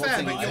 I mean, I'm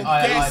fair, not but saying your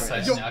I- guess.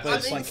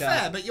 I mean,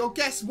 Fair, but your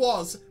guess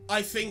was,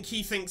 I think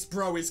he thinks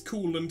bro is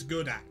cool and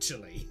good.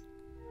 Actually,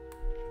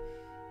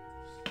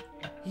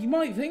 he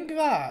might think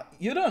that.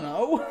 You don't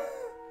know.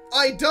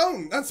 I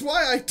don't. That's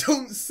why I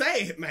don't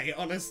say it, mate.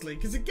 Honestly,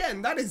 because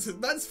again,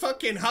 that's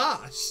fucking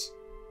harsh.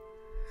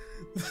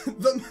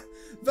 the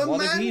What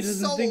man if he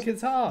doesn't sold, think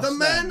it's harsh?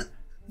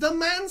 The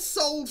man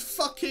sold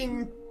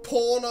fucking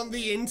porn on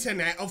the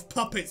internet of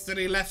puppets that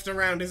he left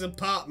around his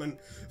apartment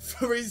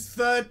for his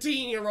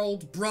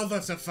 13-year-old brother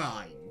to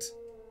find.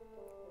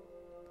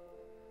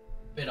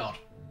 Bit odd.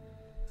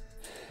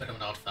 Bit of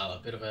an odd fella.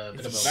 Bit of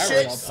a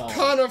Shit's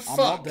kind of fucked.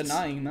 I'm not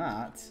denying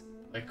that.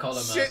 They call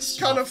him Shit's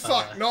kind of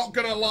fucked, not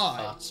gonna lie.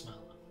 Fart smeller.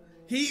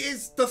 He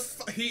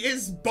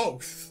is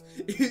both.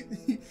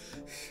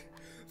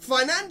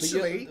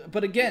 Financially,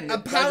 but again,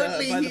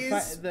 apparently by the he is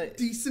fact that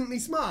decently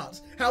smart.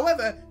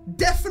 However,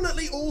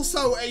 definitely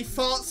also a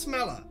fart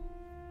smeller.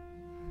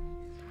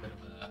 Bit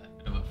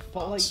of a But,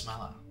 fart like,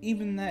 smeller.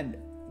 even then,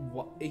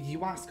 what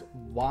you ask,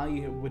 why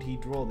would he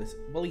draw this?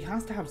 Well, he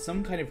has to have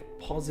some kind of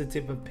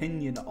positive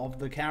opinion of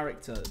the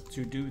character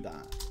to do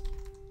that.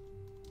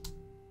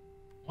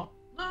 What?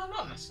 No,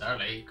 not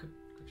necessarily. He could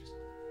just,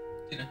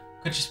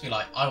 could just be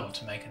like, I want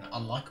to make an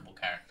unlikable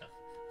character.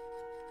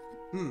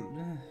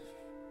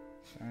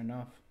 Fair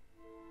enough.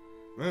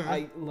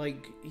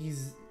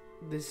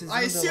 This is.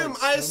 I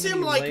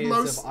assume like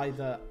most.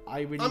 Either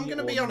irony I'm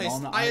gonna be or honest. I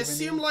non-irony.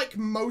 assume like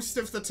most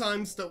of the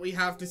times that we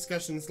have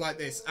discussions like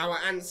this, our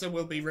answer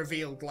will be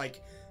revealed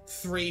like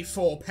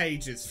 3-4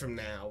 pages from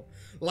now.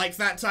 Like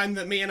that time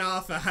that me and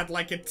Arthur had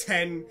like a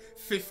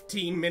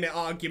 10-15 minute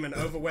argument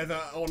over whether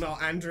or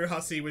not Andrew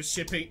Hussey was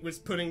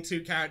putting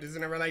two characters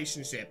in a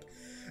relationship.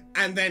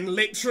 And then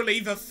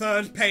literally the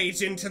 3rd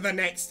page into the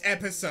next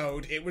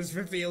episode, it was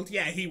revealed,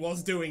 yeah, he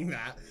was doing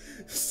that.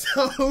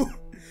 So...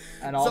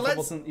 And Arthur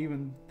wasn't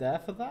even there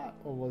for that,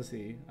 or was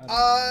he?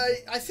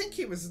 I think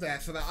he was there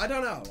for that. I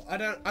don't know. I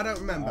don't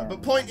remember.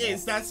 But point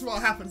is, that's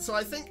what happened. So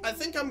I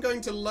think I'm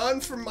going to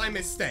learn from my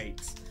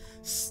mistakes,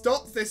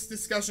 stop this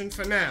discussion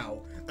for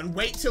now, and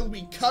wait till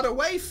we cut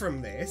away from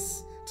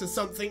this to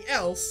something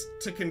else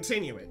to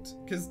continue it.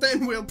 Because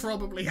then we'll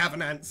probably have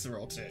an answer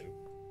or two.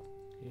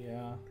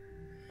 Yeah.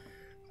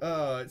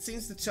 It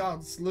seems the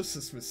child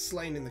Lucius was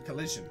slain in the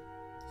collision.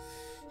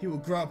 He will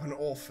grow up an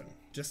orphan,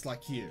 just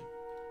like you.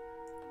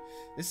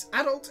 This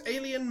adult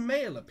alien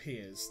male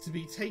appears to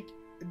be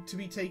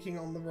taking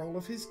on the role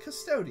of his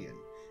custodian,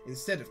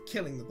 instead of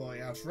killing the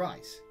boy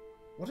outright.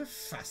 What a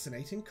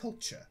fascinating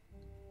culture.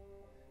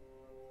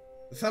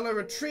 The fellow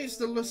retrieves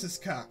the Lucius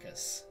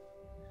carcass.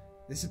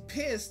 This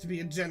appears to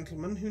be a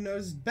gentleman who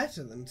knows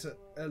better than to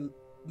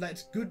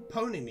let good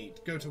pony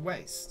meat go to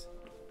waste.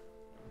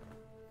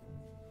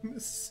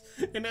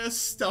 In a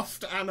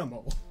stuffed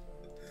animal.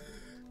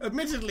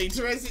 Admittedly,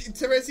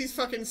 Terezi's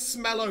fucking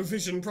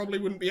smell-o-vision probably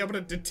wouldn't be able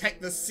to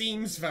detect the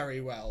seams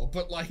very well,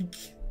 but like...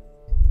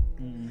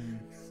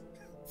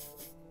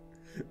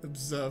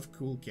 Observe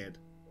cool kid.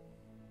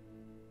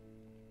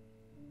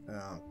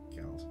 Oh,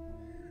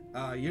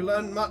 God. You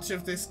learn much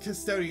of this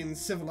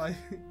custodian's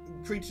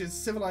creature's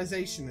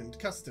civilization and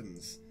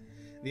customs.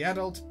 The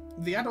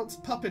adult's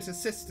puppet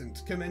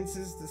assistant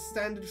commences the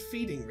standard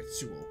feeding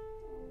ritual.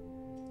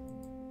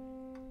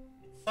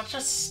 Such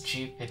a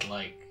stupid,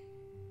 like...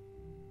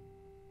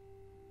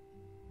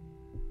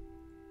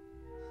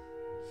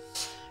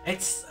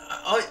 It's...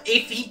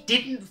 if he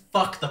didn't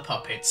fuck the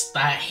puppets,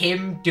 that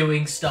him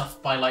doing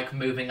stuff by, like,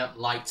 moving at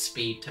light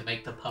speed to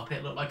make the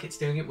puppet look like it's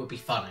doing it would be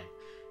funny.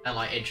 And,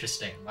 like,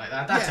 interesting. Like,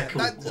 that's a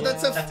cool...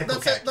 That's a cool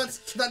character.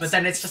 But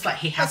then it's just like,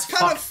 he has that's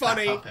kind of fucked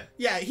funny. that puppet.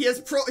 Yeah, he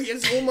has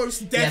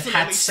almost definitely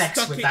had sex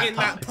stuck with it that in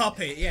that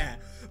puppet, yeah.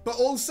 But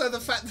also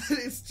the fact that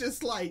it's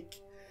just like...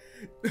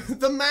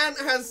 The man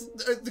has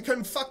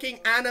the fucking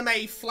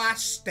anime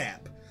flash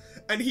step,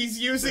 and he's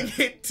using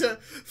it to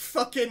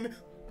fucking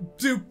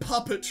do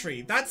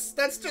puppetry. That's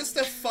just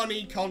a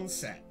funny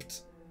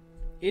concept.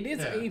 It is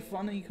a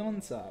funny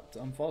concept.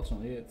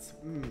 Unfortunately, it's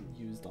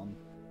used on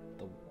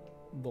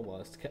the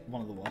worst,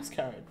 one of the worst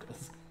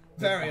characters.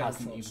 Very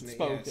hasn't even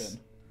spoken. Yes.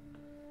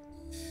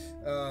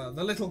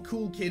 The little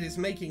cool kid is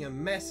making a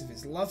mess of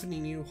his lovely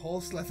new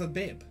horse leather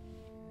bib.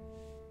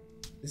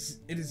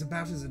 It is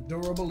about as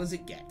adorable as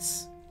it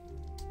gets.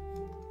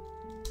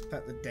 The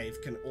fact that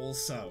Dave can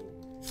also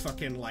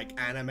fucking, like,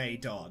 anime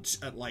dodge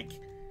at, like,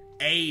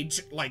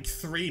 age, like,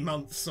 3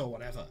 months or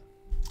whatever.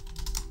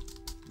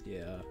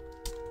 Yeah.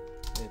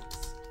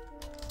 It's...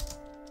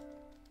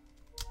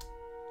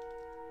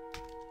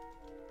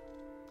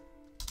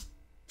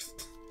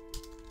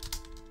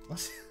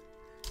 What?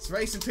 This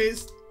race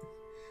appears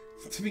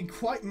to be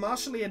quite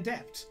martially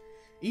adept,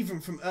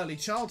 even from early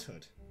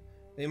childhood.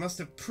 They must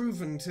have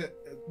proven to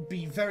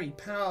be very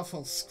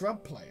powerful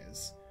Sgrub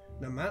players.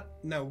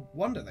 No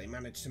wonder they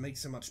managed to make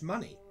so much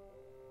money.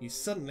 You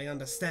suddenly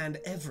understand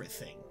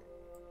everything.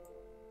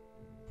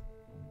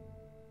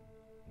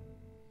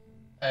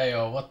 Hey,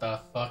 yo, what the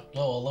fuck?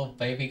 Little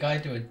baby guy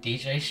doing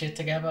DJ shit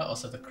together?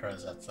 Also, the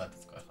crows outside,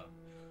 that's quite fun.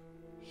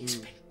 He's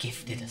been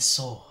gifted a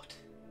sword.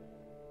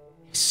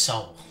 His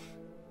soul.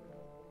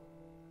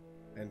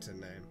 Enter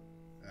name.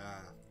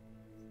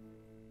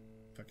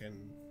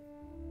 Fucking...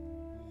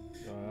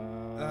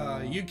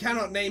 you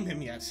cannot name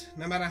him yet,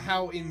 no matter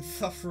how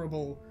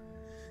insufferable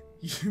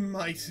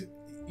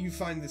you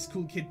find this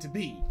cool kid to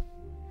be.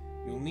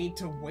 You'll need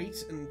to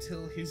wait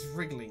until his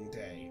wriggling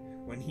day,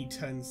 when he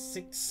turns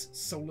 6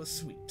 solar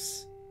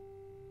sweeps.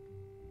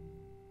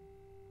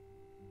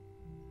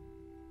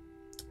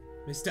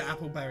 Mr.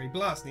 Appleberry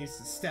Blast needs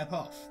to step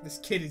off. This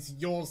kid is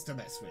yours to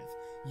mess with.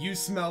 You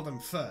smelled him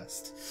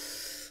first.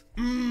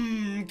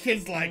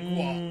 Kids like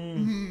what?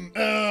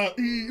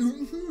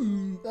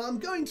 I'm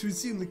going to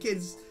assume the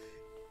kids...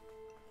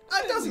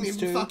 That doesn't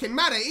even fucking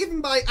matter.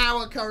 Even by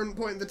our current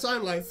point in the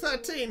timeline,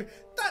 13.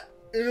 That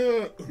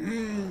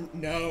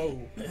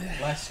no.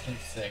 Less than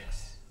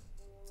 6.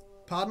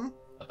 Pardon?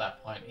 At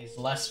that point, he's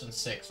less than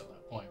 6 at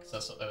that point because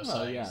that's what they were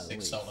saying. Yeah,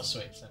 6 solar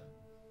sweeps in.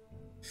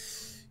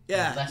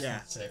 Yeah, Less yeah.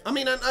 than 6. I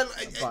mean,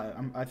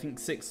 I think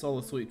 6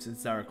 solar sweeps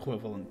is their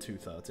equivalent to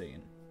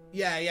 13.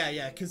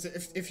 yeah. Because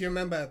if you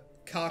remember,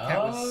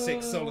 Karkat was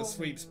 6 solar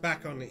sweeps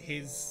back on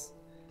his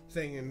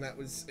thing, and that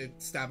was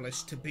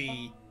established to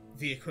be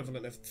the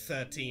equivalent of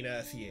 13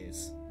 Earth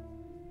years.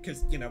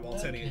 Because, you know,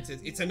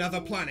 it's another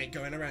planet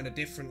going around a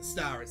different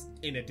star. It's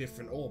in a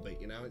different orbit,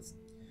 you know? It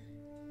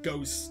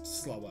goes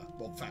slower.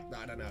 Well, in fact,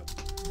 I don't know.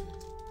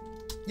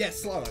 Yeah,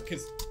 slower,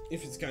 because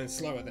if it's going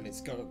slower, then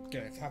it's going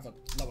to have a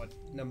lower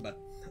number.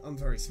 I'm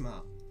very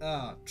smart.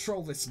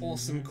 Troll this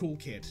awesome cool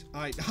kid.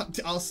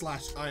 I'll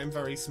slash I am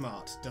very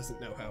smart. Doesn't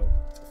know how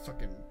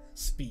fucking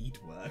speed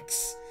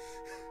works.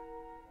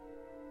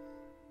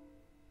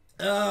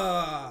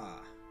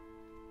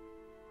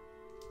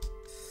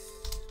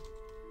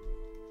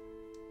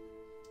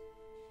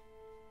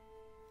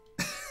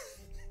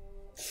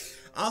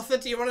 Arthur,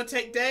 do you want to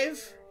take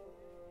Dave?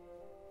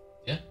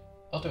 Yeah,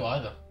 I'll do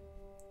either.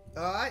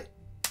 Alright.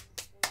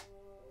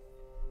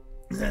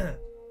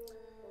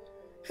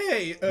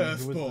 Hey,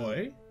 Earth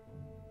boy.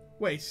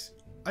 Wait,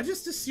 I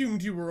just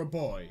assumed you were a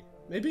boy.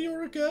 Maybe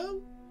you're a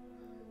girl?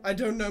 I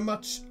don't know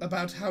much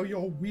about how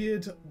your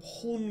weird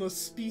hornless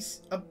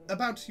species.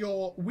 About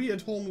your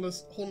weird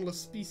hornless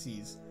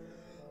species.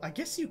 I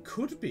guess you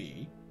could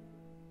be.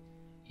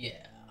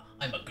 Yeah,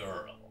 I'm a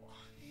girl.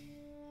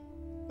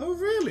 Oh,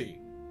 really?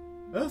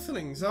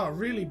 Earthlings are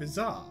really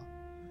bizarre.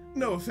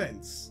 No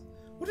offense.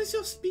 What is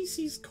your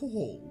species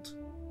called?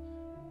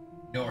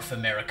 North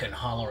American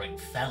hollering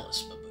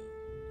phallus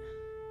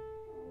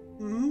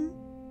baboon.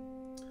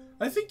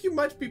 I think you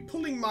might be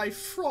pulling my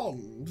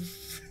frond,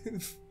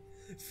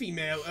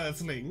 female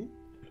Earthling.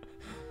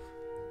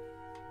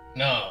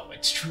 No,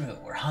 it's true.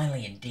 We're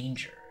highly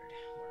endangered.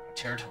 When our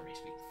territory is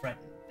being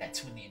threatened,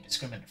 that's when the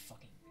indiscriminate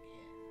fucking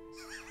begins.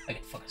 I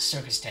can fuck a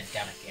circus tent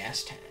down a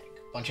gas tank,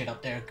 bunch it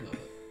up there good,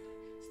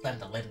 slam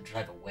the lid and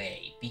drive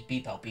away, beep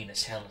beep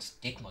albinus hairless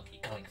dick monkey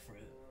coming through.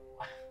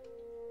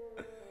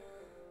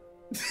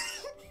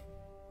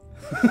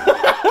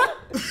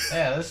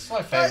 Yeah, this is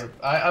my favorite.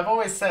 I've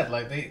always said,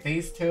 like,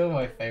 these two are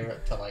my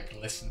favorite to, like,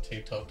 listen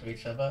to talk to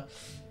each other.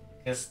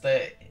 Because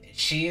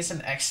she is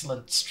an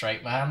excellent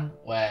straight man,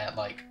 where,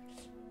 like,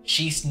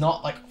 she's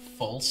not, like,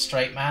 full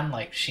straight man.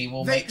 Like, she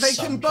will make some They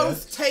can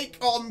jokes. both take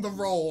on the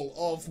role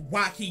of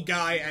wacky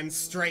guy and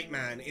straight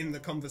man in the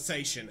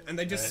conversation, and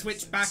they just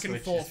switch back and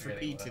forth really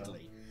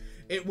repeatedly.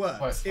 well. It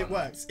works. It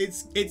works.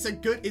 It's a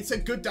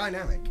good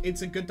dynamic.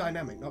 It's a good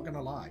dynamic, not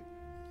gonna lie.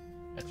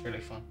 It's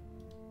really fun.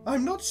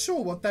 I'm not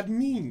sure what that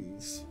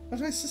means,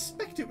 but I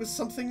suspect it was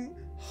something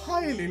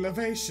highly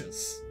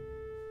lascivious.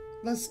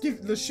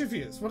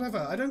 Lascivious,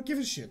 whatever. I don't give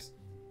a shit.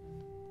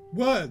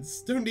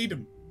 Words, don't need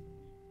them.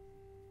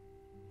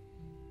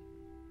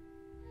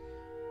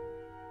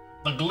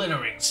 The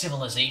glittering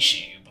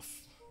civilization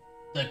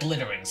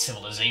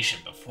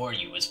before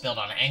you is built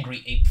on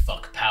angry ape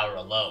fuck power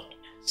alone.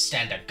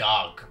 Stand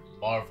agog,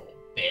 marvel,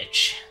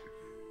 bitch.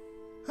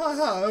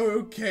 Haha,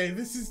 okay,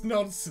 this is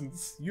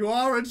nonsense. You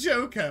are a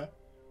joker.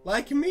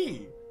 Like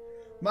me.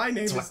 My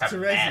name is That's what the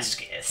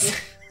mask is.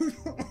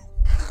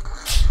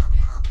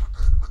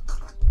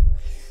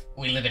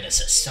 We live in a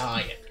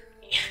society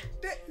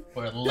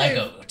where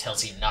Lego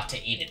tells you not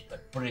to eat it,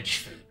 but British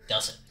food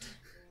doesn't.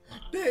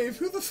 Dave,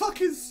 who the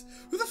fuck is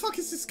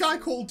this guy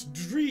called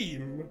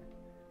Dream?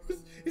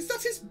 Is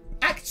that his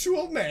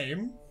actual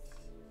name?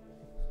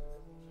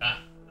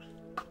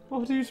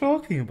 What are you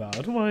talking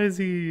about? Why is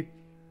he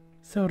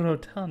so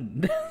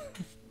rotund?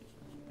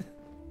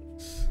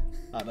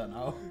 I don't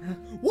know.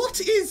 What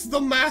is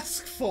the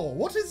mask for?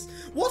 What is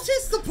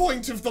the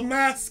point of the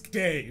mask,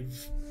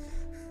 Dave?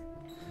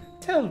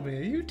 Tell me,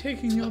 are you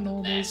taking your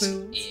normal Mask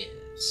pills?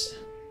 is.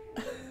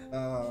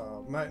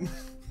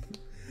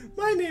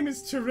 My name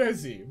is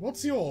Terezi.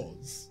 What's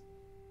yours?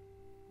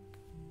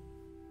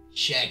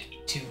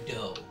 Shaggy, too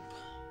dope.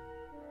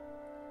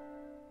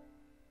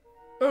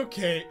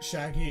 Okay,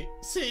 Shaggy.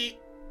 See,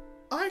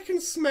 I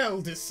can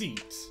smell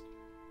deceit.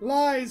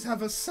 Lies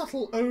have a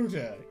subtle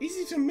odor,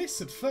 easy to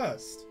miss at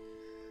first.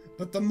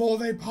 But the more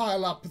they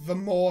pile up, the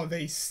more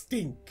they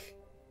stink.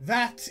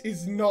 That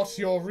is not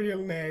your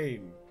real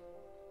name.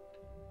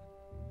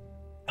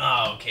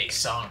 Oh, okay,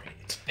 sorry.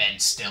 It's Ben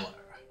Stiller.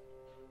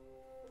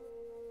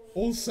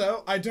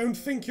 Also, I don't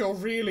think you're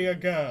really a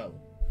girl.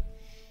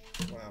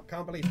 Wow,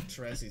 can't believe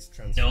Terezi's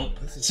transformed.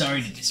 Nope.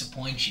 Sorry to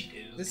disappoint you,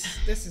 dude. This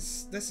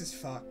is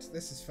fucked.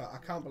 This is fucked. I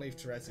can't believe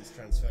Terezi's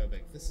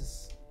transphobic. This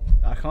is.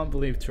 I can't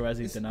believe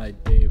Terezi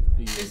denied Dave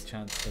the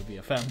chance to be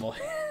a fanboy.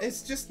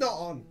 It's just not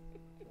on.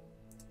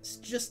 It's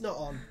just not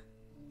on.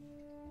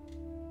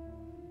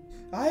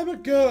 I am a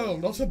girl,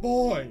 not a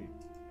boy.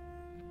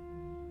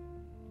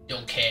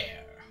 Don't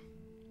care.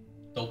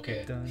 Don't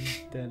care. Dun,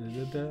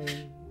 dun, dun,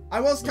 dun. I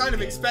was kind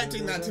of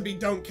expecting that to be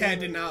don't care,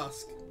 didn't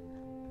ask.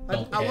 I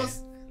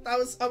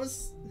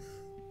was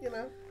you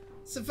know,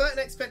 subverting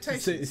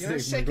expectations. You know,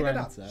 shaking it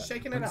up,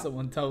 shaking it up. When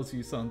someone tells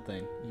you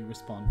something, you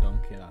respond,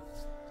 "Don't care."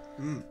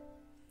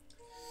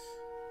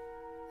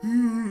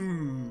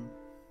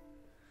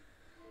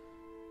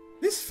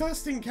 This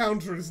first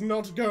encounter is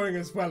not going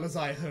as well as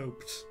I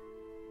hoped.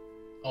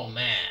 Oh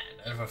man,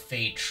 another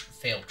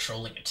failed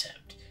trolling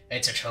attempt.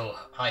 It's a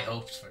high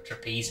hopes for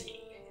Trapezi.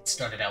 It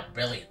started out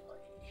brilliantly.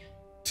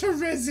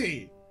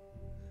 Terezi!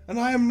 And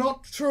I am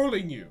not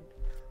trolling you.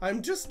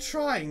 I'm just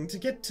trying to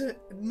get to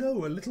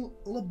know a little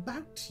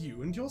about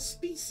you and your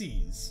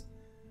species.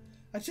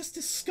 I just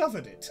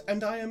discovered it,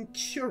 and I am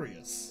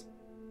curious.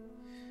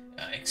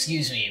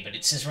 Excuse me, but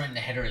it says right in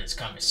the header of this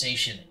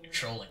conversation that you're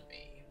trolling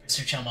me.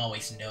 Mr. Chum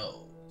always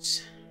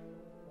knows.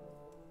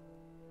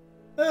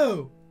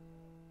 Oh,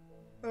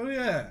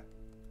 yeah.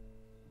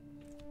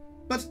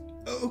 But,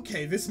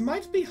 okay, this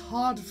might be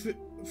hard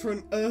for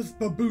an Earth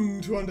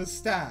baboon to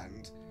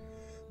understand.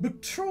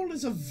 But troll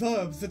is a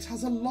verb that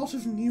has a lot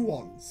of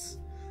nuance.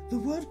 The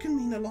word can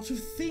mean a lot of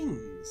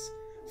things.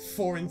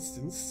 For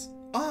instance,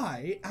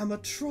 I am a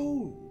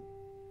troll.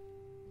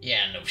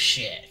 Yeah, no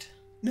shit.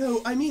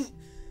 No, I mean,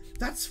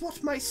 that's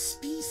what my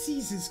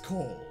species is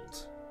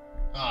called.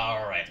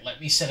 Alright,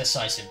 let me set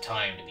aside some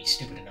time to be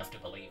stupid enough to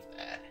believe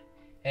that.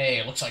 Hey,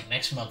 it looks like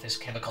next month is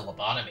chemical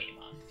lobotomy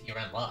month. You're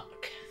in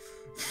luck.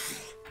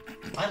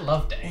 I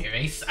love Dave.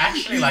 He's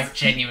actually, like,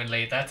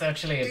 genuinely, that's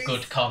actually a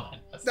good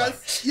comment.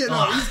 That's like, you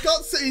know,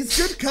 he's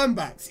good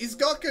comebacks. He's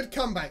got good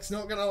comebacks,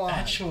 not gonna lie.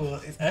 Actual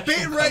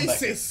Bit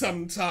racist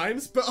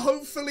sometimes, but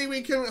hopefully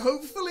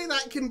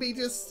that can be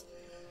just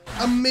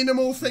a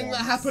minimal thing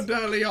that happened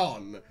early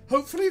on.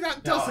 Hopefully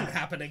that doesn't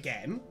happen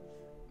again.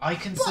 I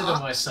consider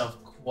myself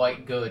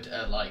quite good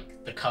at,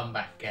 like, the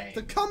comeback game.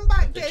 The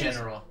comeback game.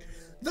 General.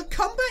 The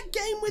comeback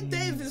game with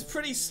Dave is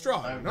pretty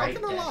strong, not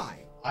gonna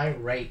lie. I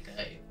rate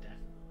Dave.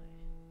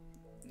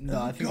 No,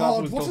 I think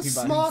Arthur was talking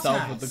about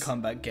himself with the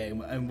comeback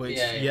game, in which,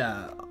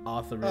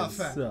 Arthur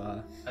is.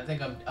 I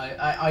think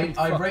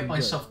I rate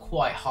myself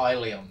quite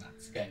highly on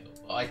that scale,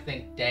 but I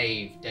think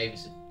Dave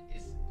is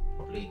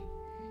probably,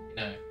 you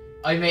know,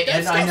 I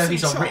know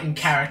he's a written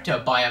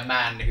character by a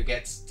man who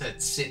gets to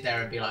sit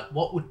there and be like,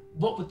 what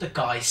would the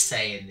guy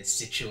say in this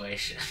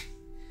situation?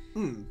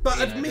 But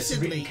you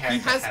admittedly, he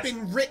has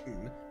been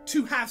written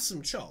to have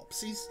some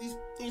chops.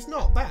 He's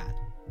not bad.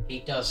 He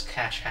does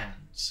catch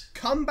hands.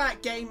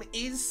 Comeback game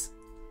is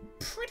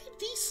pretty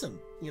decent,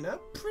 you know?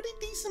 Pretty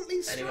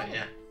decently strong.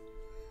 Anyway,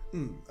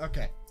 yeah.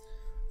 Okay.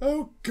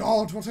 Oh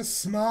god, what a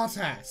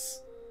smartass.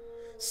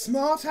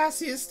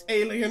 Smartassiest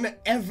alien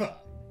ever.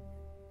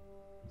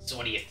 So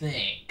what do you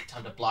think?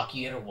 Time to block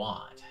you in or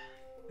what?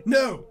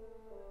 No.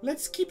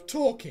 Let's keep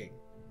talking.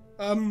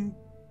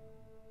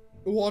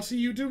 What are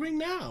you doing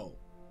now?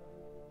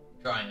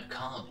 Drawing a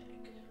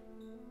comic.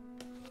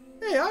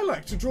 Hey, I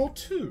like to draw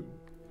too.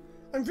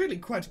 I'm really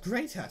quite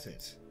great at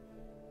it.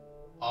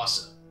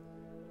 Awesome.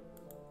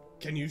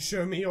 Can you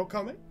show me your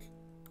comic?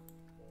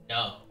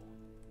 No.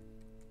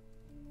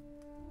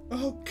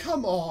 Oh,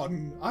 come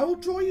on. I will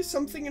draw you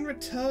something in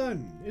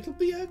return. It'll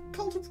be a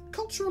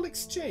cultural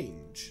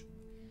exchange.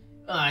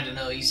 I don't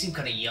know, you seem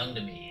kind of young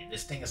to me, and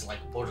this thing is like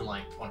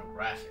borderline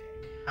pornographic.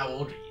 How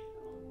old are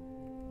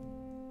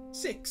you?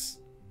 6.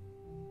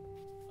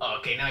 Oh,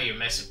 okay, now you're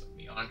messing with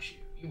me, aren't you?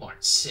 You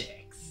aren't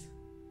 6.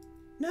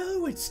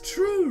 No, it's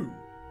true.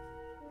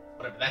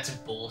 Whatever, that's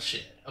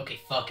bullshit. Okay,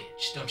 fuck it.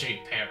 Just don't show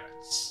your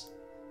parents.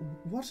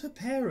 What are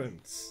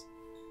parents?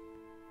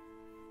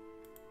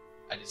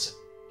 And it's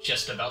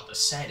just about the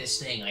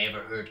saddest thing I ever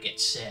heard get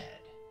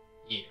said.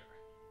 Here.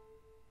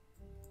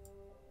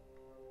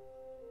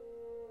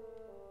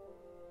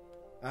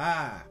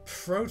 Ah,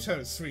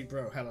 proto sweet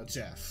bro, hello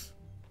Jeff.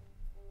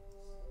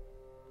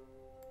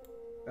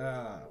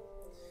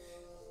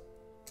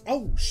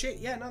 Oh shit!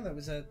 Yeah, no, there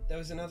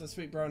was another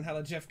Sweet Bro and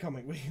Hella Jeff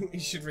comic we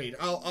should read.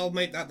 I'll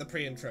make that the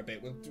pre-intro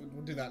bit. We'll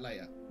do that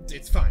later.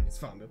 It's fine. It's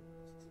fine.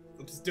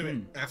 We'll just do it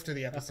after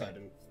the episode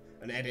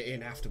and edit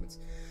in afterwards.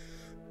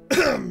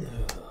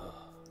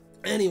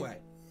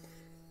 Anyway,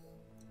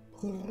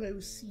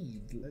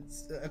 proceed.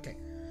 Let's. Okay.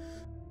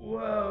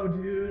 Whoa,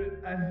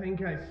 dude! I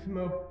think I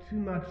smoked too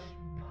much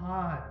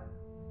pot.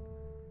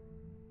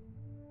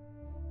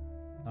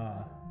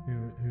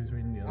 Who's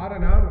reading the other?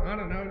 I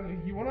don't know.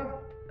 You wanna?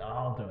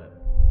 I'll do it.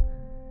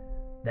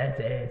 That's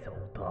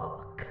asshole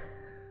talk.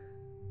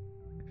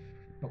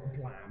 But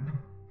blam.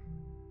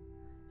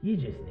 You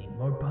just need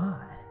more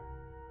pot.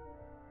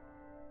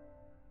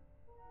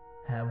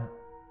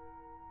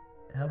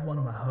 Have one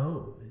of my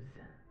hoes.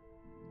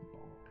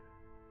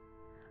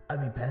 I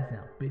be passing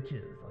out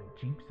bitches like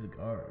cheap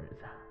cigars.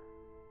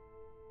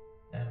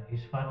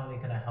 He's finally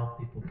gonna help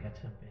people get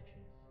some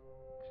bitches.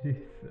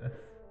 Jesus.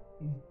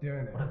 He's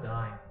doing it. What a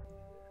guy.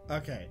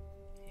 Okay.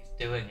 He's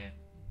doing it.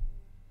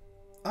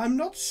 I'm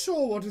not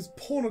sure what is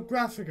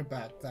pornographic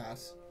about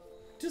that.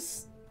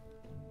 Just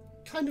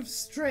kind of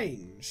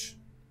strange.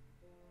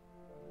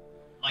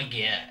 I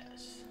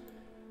guess.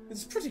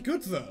 It's pretty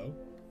good though.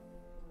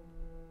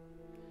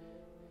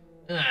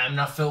 I'm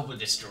not filled with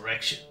this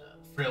direction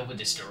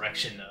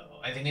though.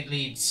 I think it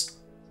leads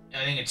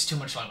I think it's too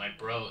much like my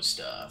bro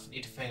stuff.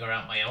 Need to figure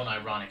out my own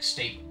ironic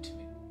statement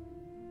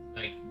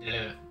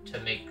to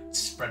make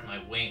spread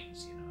my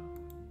wings, you know.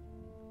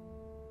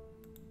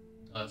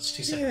 Oh, it's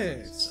two separate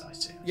phrases, I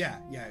see. Yeah,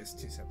 it's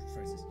two separate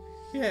phrases.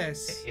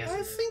 Yes, Yes,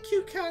 I think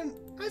you can.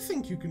 I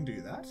think you can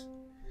do that.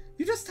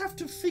 You just have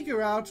to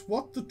figure out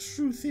what the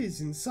truth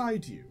is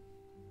inside you.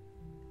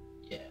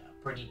 Yeah,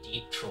 pretty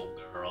deep troll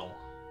girl.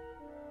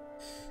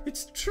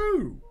 It's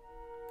true.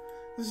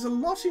 There's a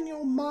lot in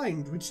your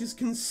mind which is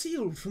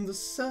concealed from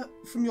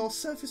from your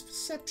surface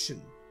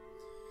perception.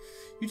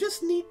 You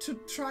just need to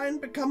try and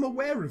become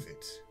aware of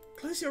it.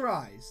 Close your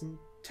eyes and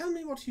tell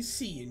me what you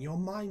see in your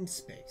mind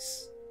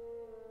space.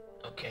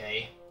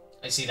 Okay,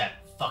 I see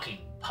that fucking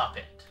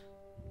puppet.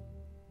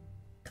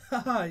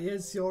 Haha,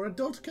 yes, your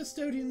adult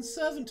custodian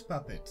servant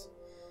puppet.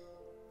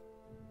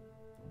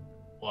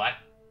 What?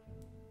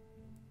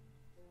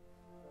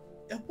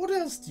 What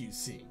else do you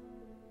see?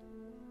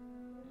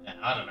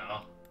 I don't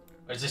know.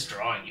 Where's this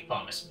drawing you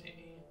promised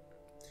me?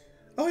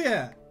 Oh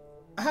yeah,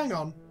 hang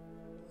on.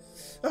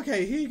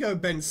 Okay, here you go,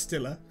 Ben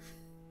Stiller.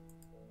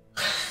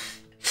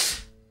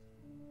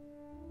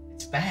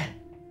 It's Ben.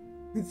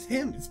 It's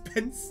him, it's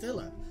Ben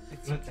Stiller.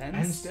 It's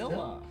Ben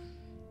Stiller.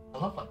 I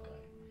love that guy.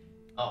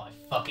 Oh,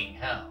 fucking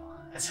hell.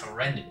 That's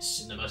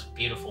horrendous in the most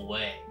beautiful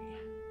way.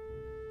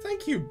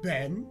 Thank you,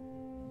 Ben.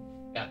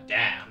 God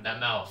damn, that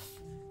mouth.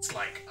 It's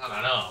like, I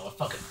don't know, a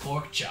fucking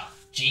pork chop.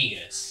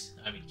 Jesus.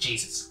 I mean,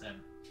 Jesus. I'm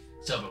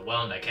so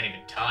overwhelmed I can't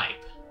even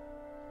type.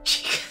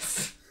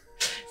 Jesus.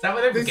 Is that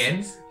where it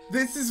begins?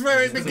 This is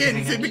where it This is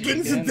begins. where It it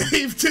begins with begins.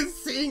 Dave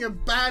just seeing a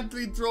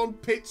badly drawn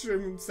picture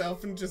of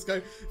himself and just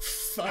going,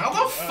 fuck.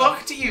 How the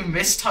fuck do you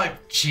mistype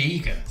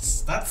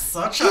Jesus? That's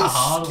such a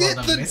hard one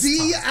Skip to the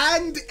D mistype.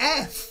 and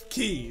F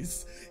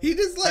keys. He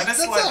just like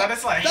That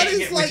is like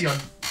hitting it with your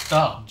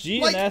thumb.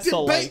 G Like, and S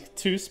are debate- like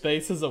 2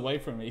 spaces away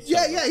from each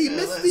Yeah, other. yeah, he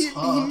that's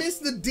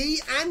missed the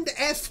D and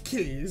F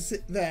keys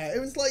there. It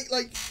was like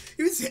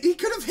he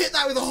could have hit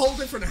that with a whole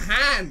different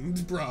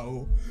hand,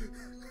 bro.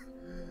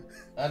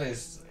 That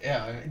is,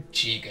 yeah,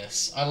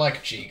 Gigas. I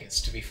like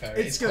Gigas, to be fair.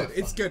 It's good. quite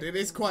It's funny. good. It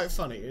is quite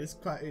funny. It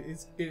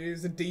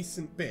is a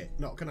decent bit.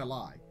 Not gonna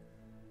lie.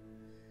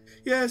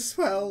 Yes,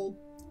 well,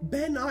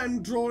 Ben,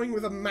 I'm drawing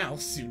with a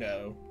mouse, you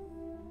know.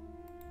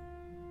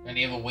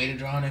 Any other way to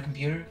draw on a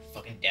computer?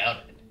 Fucking doubt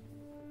it.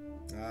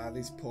 Ah,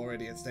 these poor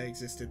idiots. They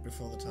existed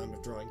before the time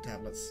of drawing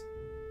tablets.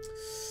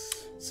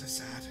 So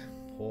sad.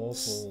 Poor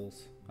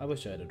fools. I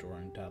wish I had a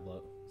drawing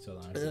tablet so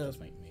that I could just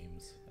make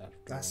memes after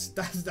drawing.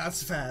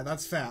 That's fair.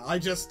 That's fair. I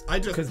just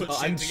put Because shit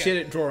I'm together.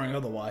 shit at drawing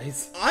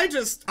otherwise. I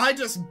just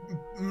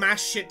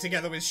mash shit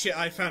together with shit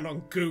I found on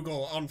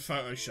Google on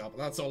Photoshop.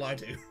 That's all I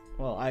do.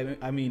 Well,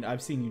 I mean,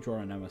 I've seen you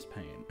draw in MS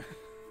Paint.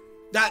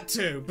 That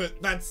too,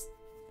 but that's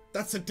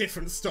a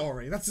different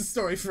story. That's a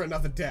story for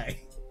another day.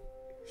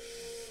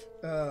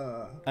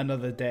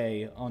 Another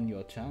day on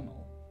your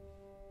channel.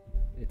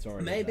 It's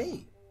already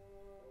Maybe.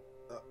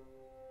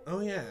 Oh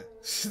yeah,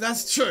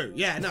 that's true.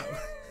 Yeah, no,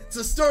 it's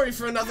a story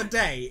for another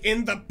day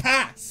in the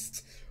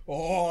past.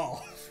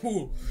 Oh,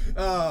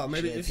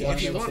 maybe if you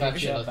Watch the want,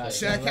 fabulous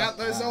thing. check out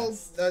those old.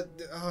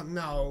 Oh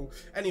no.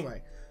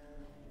 Anyway,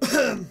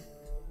 I'm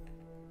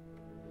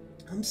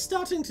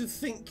starting to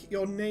think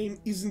your name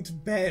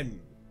isn't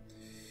Ben.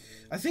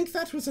 I think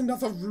that was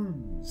another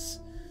ruse.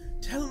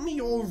 Tell me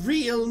your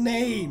real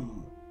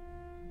name.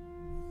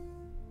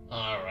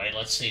 Alright,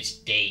 let's say it's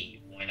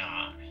Dave. Why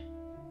not?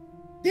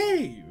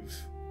 Dave.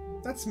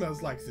 That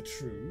smells like the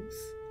truth.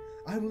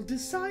 I will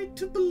decide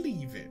to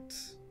believe it.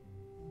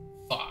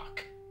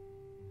 Fuck.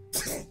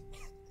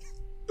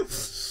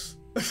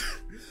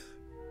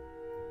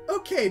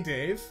 Okay,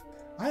 Dave.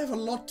 I have a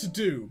lot to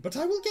do, but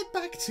I will get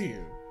back to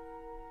you.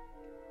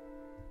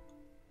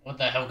 What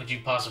the hell could you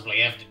possibly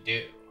have to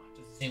do?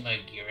 Doesn't seem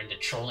like you're into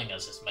trolling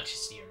us as much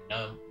as your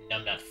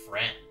numbnut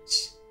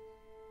friends.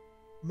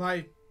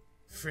 My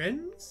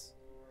friends?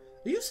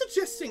 Are you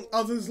suggesting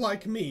others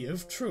like me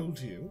have trolled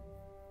you?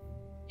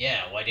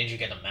 Yeah, why didn't you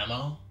get the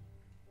memo?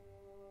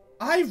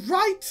 I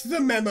write the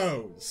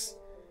memos!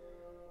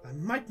 I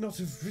might not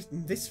have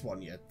written this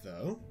one yet,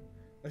 though.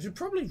 I should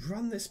probably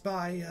run this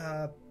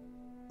by,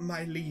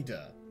 my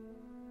leader.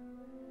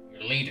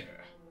 Your leader.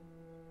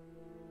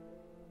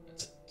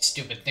 That's a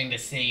stupid thing to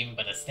say,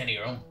 but instead of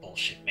your own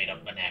bullshit made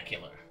up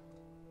vernacular.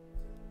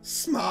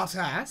 Smart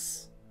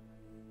ass.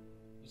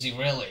 Was he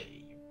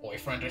really your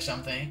boyfriend or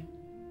something?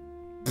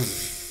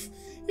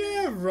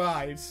 Yeah,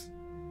 right.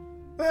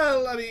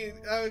 Well, I mean,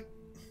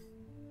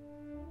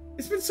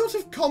 it's been sort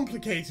of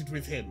complicated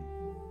with him.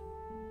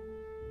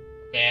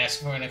 Okay,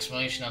 asking for an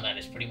explanation on that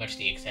is pretty much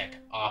the exact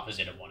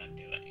opposite of what I'm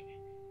doing.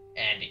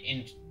 And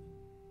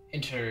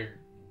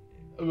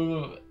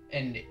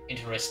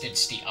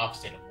interested's the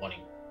opposite of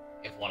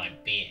what I'm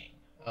being.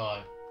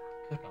 Oh, I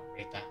could not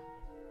read that.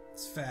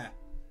 It's fair.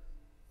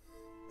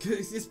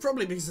 It's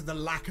probably because of the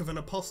lack of an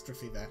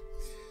apostrophe there.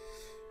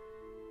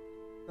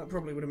 That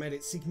probably would have made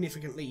it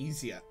significantly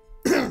easier.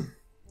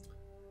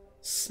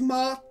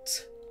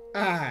 Smart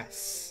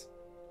ass.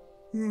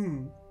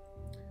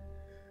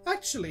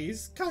 Actually,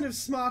 he's kind of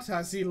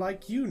smart-assy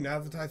like you now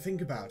that I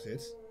think about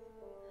it.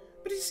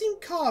 But he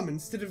seemed calm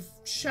instead of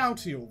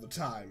shouty all the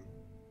time.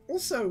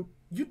 Also,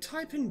 you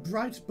type in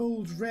bright,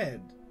 bold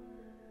red.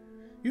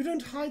 You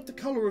don't hide the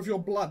colour of your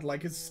blood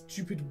like a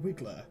stupid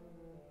wiggler.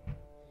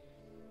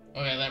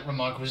 Okay, that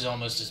remark was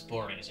almost as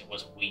boring as it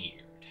was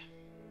weird.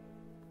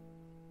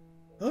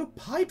 Oh,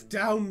 pipe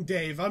down,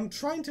 Dave. I'm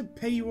trying to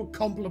pay you a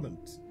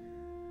compliment.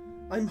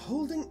 I'm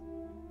holding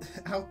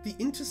out the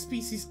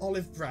interspecies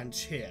olive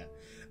branch here,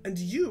 and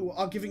you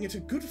are giving it a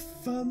good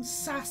firm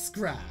sass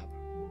grab.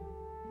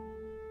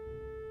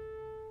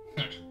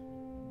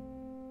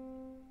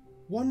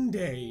 One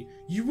day,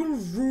 you will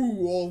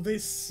rue all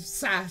this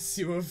sass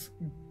you have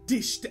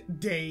dished,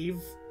 Dave.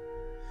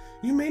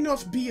 You may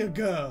not be a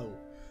girl,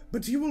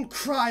 but you will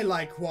cry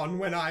like one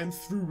when I am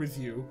through with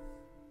you.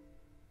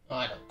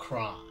 I don't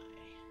cry.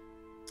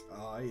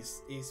 Oh,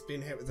 he's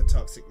been hit with the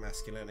toxic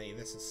masculinity.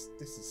 This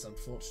is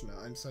unfortunate.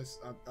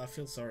 I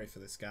feel sorry for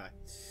this guy.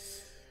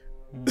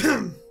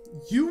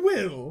 You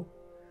will.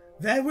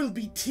 There will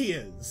be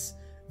tears.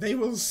 They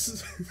will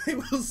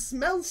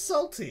smell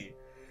salty,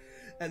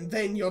 and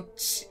then your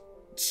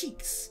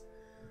cheeks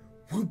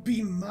will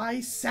be my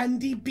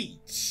sandy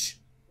beach.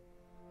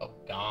 Oh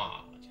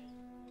God.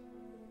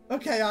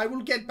 Okay, I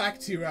will get back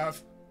to you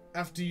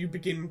after you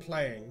begin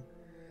playing.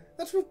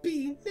 That will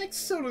be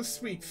next solo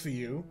suite for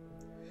you.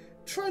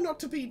 Try not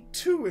to be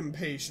too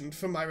impatient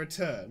for my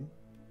return.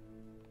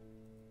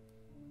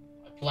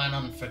 I plan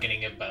on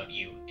forgetting about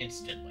you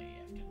instantly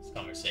after this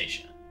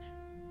conversation.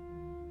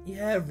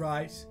 Yeah,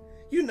 right.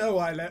 You know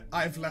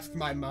I've left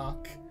my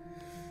mark.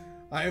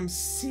 I am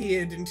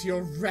seared into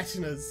your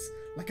retinas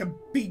like a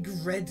big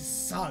red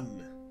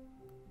sun.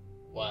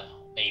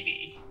 Well,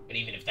 maybe. But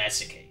even if that's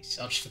the case,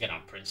 I'll just forget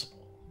on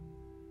principle.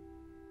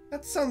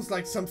 That sounds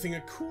like something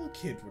a cool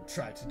kid would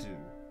try to do.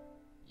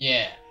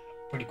 Yeah,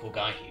 pretty cool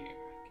guy here.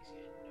 Guess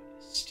you hadn't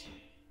noticed.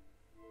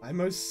 I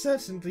most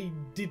certainly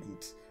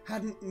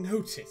hadn't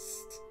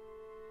noticed.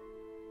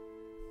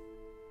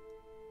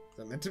 Is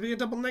that meant to be a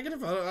double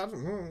negative? I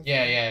don't know.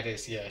 Yeah, it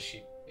is. Yeah, it's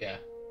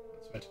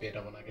meant to be a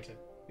double negative.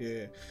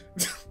 Yeah.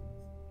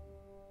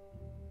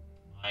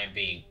 I am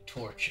being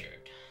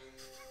tortured.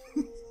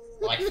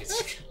 Life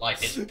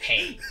is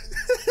pain.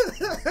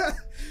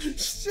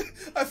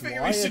 I think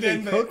Why we should are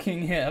end they it.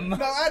 cooking him?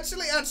 No,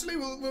 actually,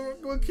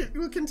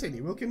 we'll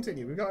continue. We'll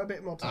continue. We've got a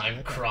bit more time. I'm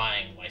okay?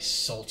 crying my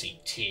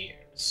salty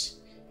tears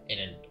in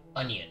an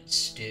onion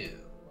stew.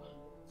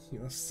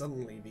 You're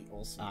suddenly the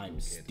awesome I'm cool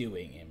kid.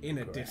 stewing him. In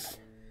a crap. different.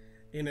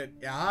 In a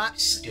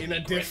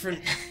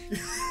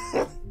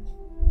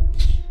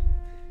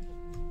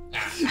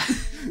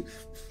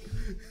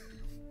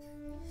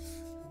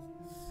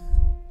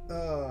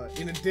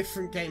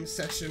different game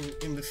session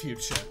in the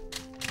future.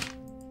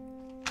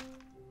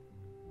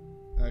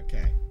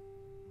 Okay.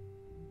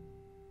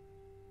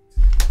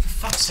 For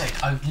fuck's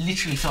sake, I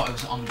literally thought I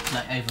was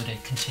able to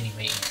continue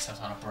meeting because I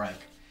was on a break.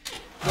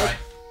 Alright.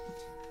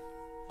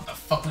 What the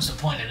fuck was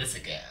the point of this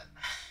again?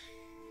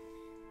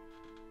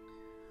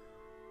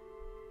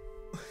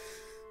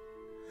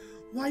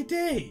 Why,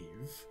 Dave?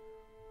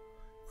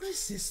 What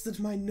is this that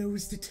my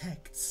nose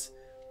detects?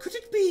 Could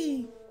it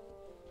be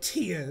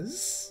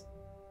tears?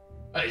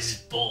 Oh, this is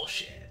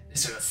bullshit.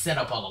 This was set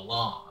up all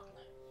along.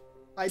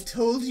 I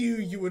told you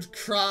you would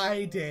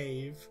cry,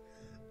 Dave.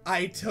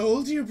 I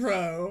told you,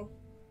 bro.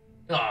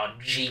 Oh,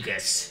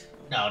 Gigas.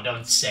 No,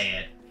 don't say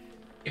it.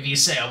 If you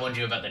say I warned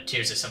you about the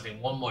tears or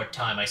something one more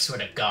time, I swear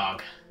to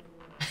Gog.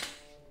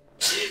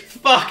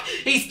 Fuck!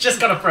 He's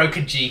just got a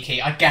broken G key.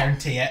 I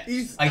guarantee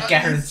it. I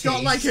guarantee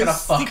he's got a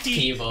fucked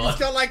keyboard. He's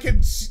got like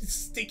a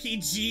sticky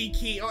G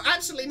key. Or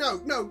actually, no,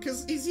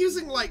 because he's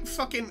using like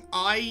fucking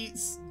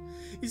eyes.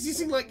 He's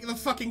using like the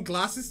fucking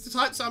glasses to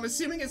type, so I'm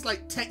assuming it's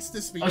like text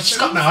to speech. I've just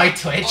got an eye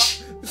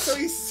twitch. So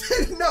he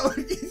said no.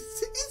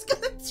 He's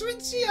got a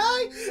twitchy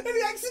eye, and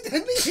he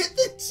accidentally hit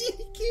the G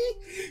key.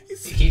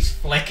 He keeps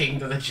flicking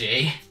to the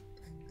G.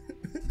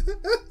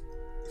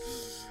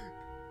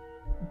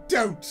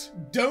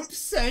 Don't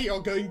say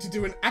you're going to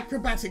do an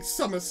acrobatic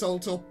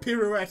somersault or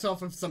pirouette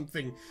off of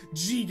something.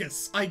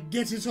 Gigas, I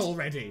get it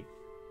already.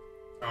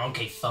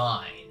 Okay,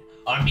 fine.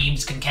 Our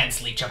memes can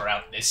cancel each other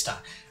out this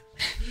time.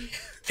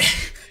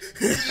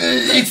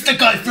 It's the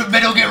guy from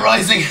Metal Gear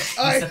Rising. Is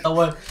that the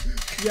one?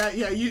 Yeah.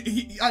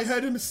 I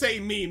heard him say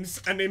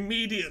memes, and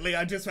immediately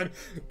I just went,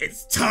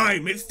 "It's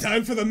time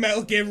for the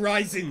Metal Gear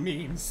Rising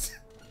memes."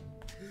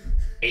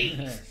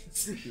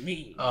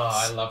 Memes. Oh,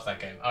 I love that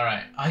game. All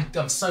right,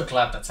 I'm so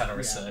glad that's had a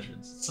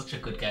resurgence. It's such a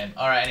good game.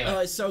 All right, anyway. Oh,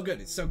 it's so good.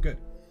 It's so good.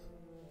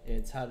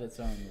 It's had its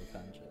own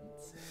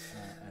revengeance.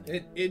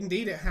 Anyway.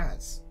 Indeed, it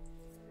has.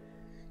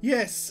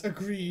 Yes,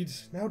 agreed.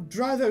 Now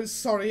dry those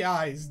sorry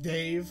eyes,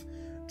 Dave.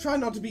 Try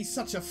not to be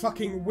such a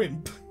fucking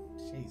wimp.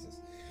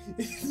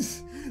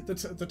 Jesus.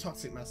 the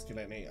toxic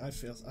masculinity. I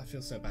feel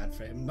so bad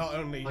for him. Not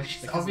only Well,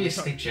 she's because of the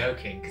obviously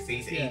joking because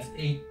he's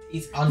He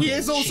onions.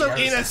 is also She knows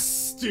in a that.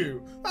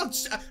 stew. Well,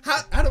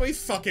 how do we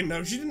fucking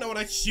know? She didn't know what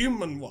a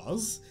human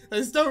was.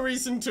 There's no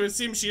reason to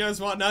assume she knows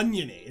what an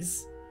onion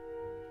is.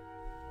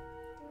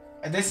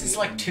 And this is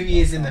like 2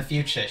 years in the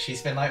future.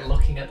 She's been like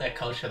looking at their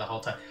culture the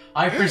whole time.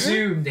 I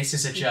presume this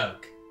is a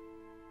joke.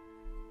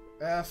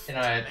 You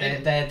know,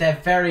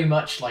 they're very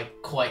much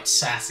like quite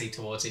sassy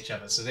towards each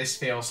other. So this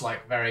feels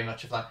like very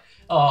much of like,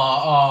 oh,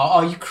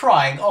 are you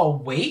crying? Oh,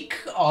 weak?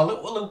 Oh,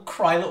 little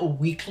cry, little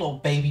weak little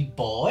baby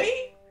boy?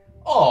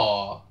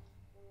 Oh,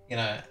 you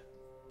know.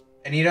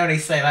 And you'd only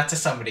say that to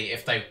somebody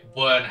if they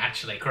weren't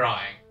actually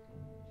crying.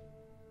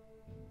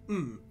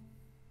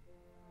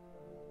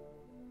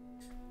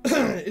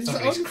 It's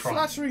Somebody's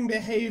unflattering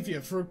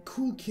behavior for a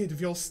cool kid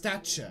of your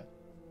stature.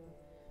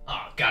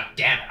 Oh, god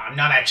damn it, I'm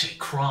not actually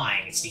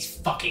crying. It's these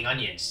fucking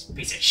onions.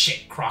 Piece of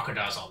shit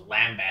crocodiles are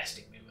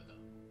lambasting me with them.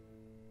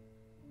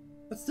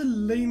 That's the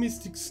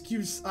lamest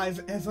excuse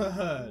I've ever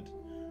heard.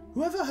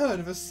 Whoever heard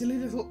of a silly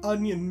little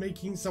onion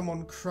making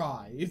someone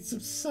cry? It's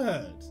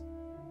absurd.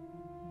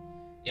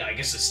 Yeah, I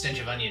guess the stench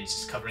of onions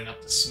is covering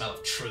up the smell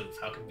of truth.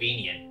 How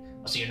convenient.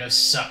 Also, your nose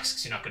sucks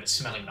because you're not good at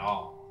smelling at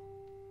all.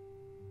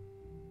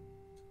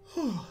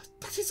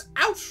 That is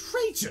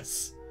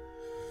outrageous!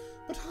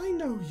 But I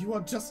know you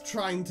are just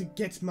trying to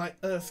get my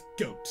earth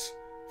goat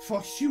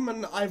for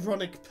human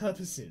ironic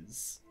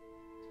purposes.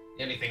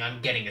 The only thing I'm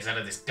getting is out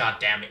of this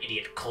goddamn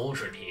idiot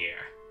cauldron here.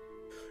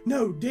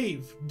 No,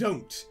 Dave,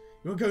 don't.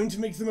 You're going to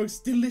make the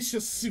most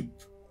delicious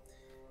soup.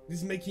 It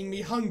is making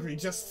me hungry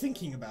just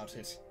thinking about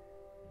it.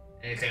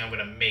 Anything I'm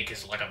gonna make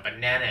is like a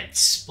banana and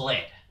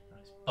split.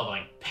 It's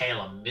bubbling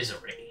pale of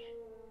misery.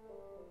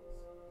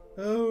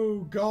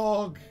 Oh,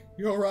 Gog,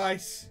 you're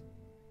right.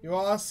 You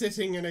are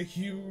sitting in a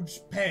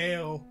huge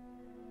pail.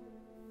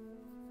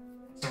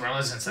 What's the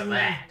relevance of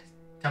that?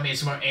 Tell me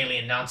it's more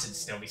alien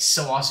nonsense. It'll be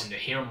so awesome to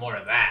hear more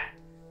of that.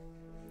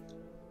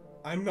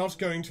 I'm not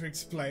going to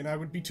explain. I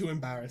would be too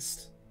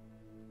embarrassed.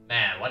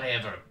 Man,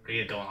 whatever. Agree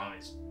to go along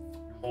with this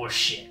horse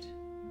shit.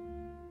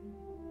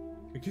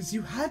 Because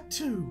you had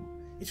to.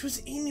 It was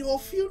in your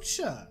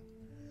future.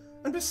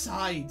 And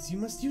besides, you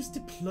must use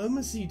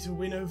diplomacy to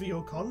win over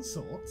your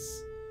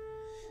consorts.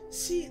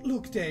 See,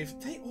 look, Dave,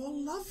 they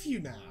all love you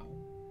now.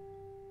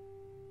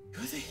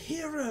 You're the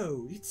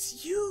hero.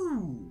 It's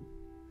you.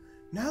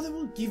 Now they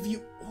will give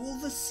you all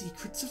the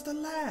secrets of the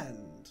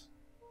land.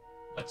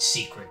 What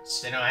secrets?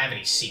 They don't have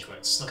any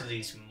secrets. Look at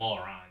these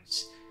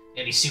morons.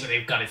 The only secret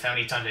they've got is how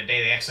many times a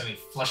day they accidentally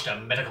flushed a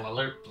medical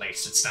alert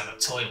place that's down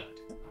the toilet.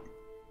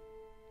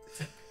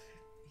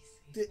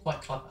 He's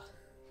quite clever.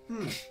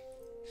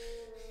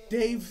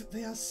 Dave,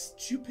 they are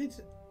stupid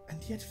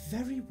and yet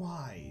very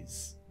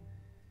wise.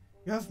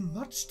 You have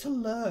much to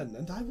learn,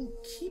 and I will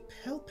keep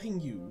helping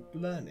you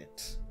learn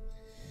it.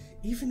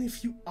 Even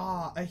if you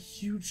are a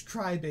huge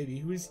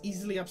crybaby who is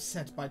easily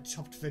upset by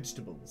chopped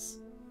vegetables.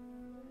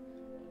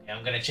 Yeah,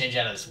 I'm gonna change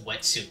out of this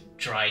wetsuit and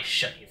dry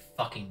shut your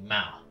fucking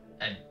mouth.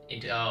 And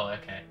into... Oh,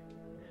 okay.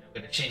 I'm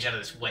gonna change out of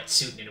this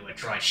wetsuit into a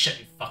dry shut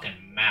your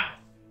fucking mouth.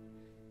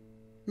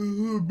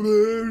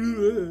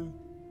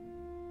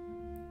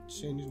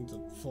 Change into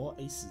 4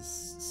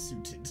 aces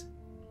suited.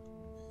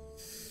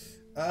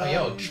 Oh,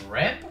 yo,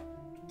 drip?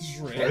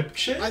 Drip?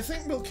 I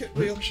think we'll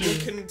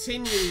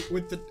continue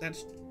with the...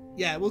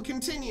 yeah, we'll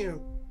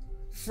continue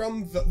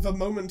from the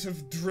moment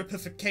of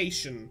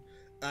dripification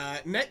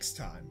next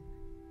time.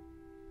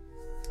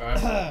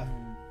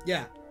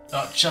 Yeah.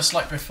 Just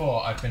like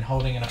before, I've been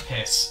holding in a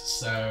piss,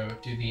 so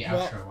do the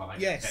outro while I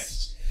get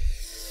pissed.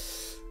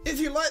 If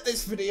you like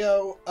this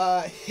video,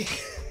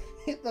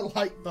 hit the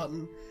like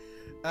button.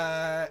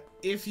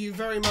 If you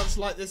very much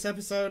like this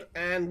episode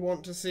and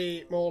want to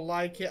see more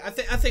like it, I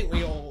think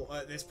we all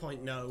at this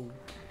point know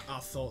our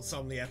thoughts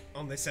on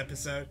this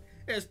episode.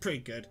 It was pretty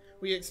good.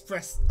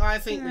 I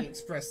think we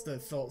expressed the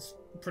thoughts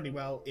pretty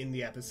well in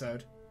the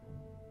episode.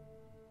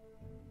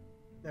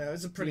 Yeah, it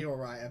was a pretty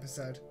alright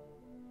episode.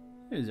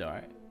 It was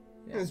alright.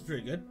 Yeah. It was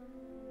pretty good.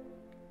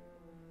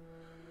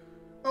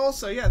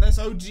 Also, yeah, there's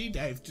OG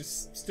Dave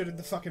just stood in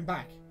the fucking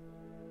back.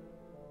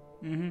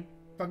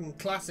 Fucking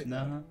classic.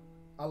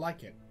 I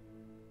like it.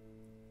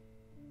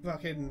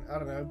 Fucking, I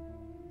don't know.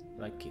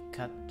 Like it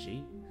cut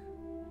G.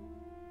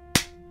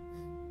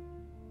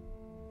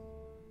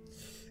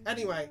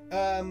 Anyway,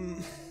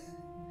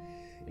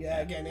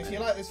 yeah, again, if you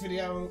like this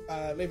video,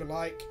 leave a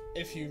like.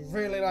 If you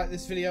really like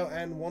this video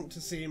and want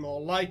to see more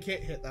like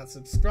it, hit that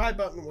subscribe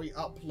button. We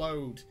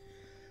upload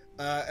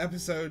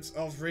episodes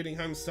of Reading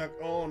Homestuck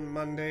on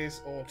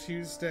Mondays or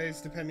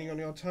Tuesdays, depending on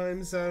your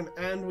time zone,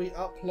 and we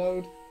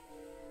upload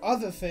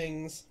other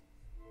things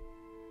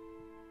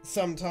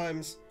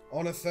sometimes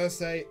on a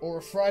Thursday or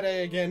a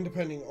Friday again,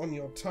 depending on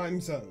your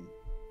time zone.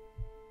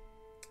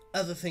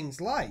 Other things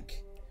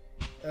like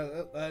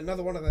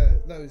another one of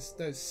those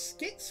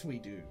skits we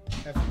do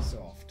every so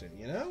often,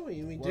 you know? We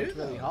do worked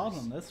really hard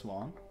on this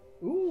one.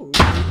 Ooh,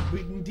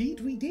 indeed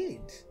we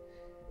did.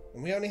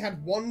 And we only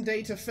had 1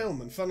 day to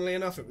film, and funnily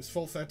enough, it was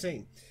full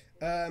 13.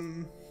 Yeah.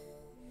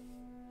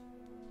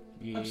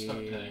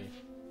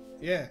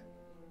 Yeah.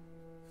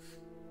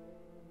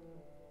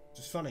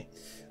 Just funny.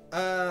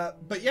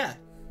 But yeah,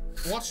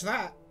 watch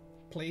that,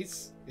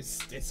 please.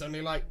 It's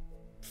only like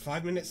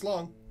 5 minutes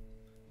long.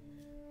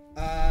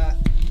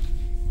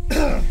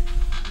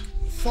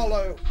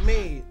 follow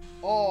me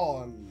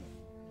on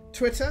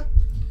Twitter.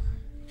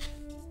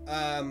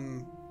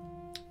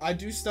 I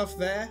do stuff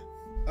there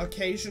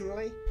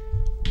occasionally.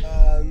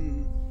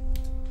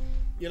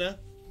 You know,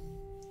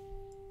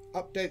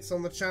 updates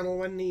on the channel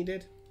when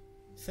needed,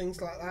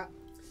 things like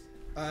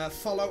that.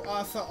 Follow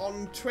Arthur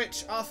on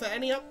Twitch. Arthur,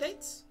 any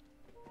updates?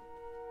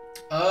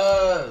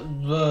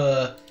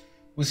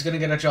 Was gonna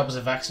get a job as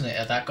a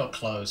vaccinator. That got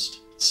closed,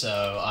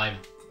 so I'm.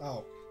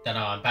 Oh. Don't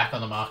know. I'm back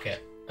on the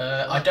market.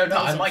 I don't know.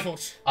 I might.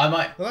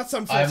 Well, that's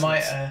unfortunate. I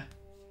might.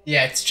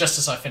 Yeah, it's just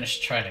as I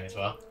finished training as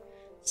well.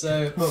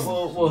 So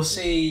we'll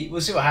see.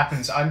 We'll see what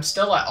happens. I'm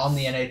still like on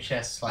the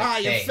NHS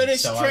like you thing,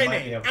 finished so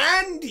training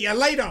and you're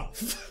laid off.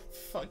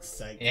 Fuck's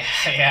sake.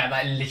 Yeah,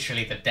 like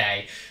literally the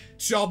day.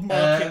 Job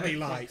market be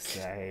like.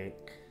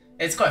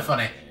 It's quite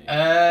funny.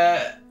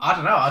 I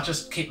don't know. I'll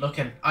just keep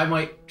looking. I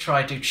might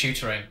try do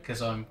tutoring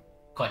because I'm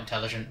quite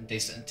intelligent and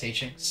decent at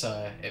teaching,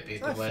 so it'd be a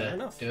good way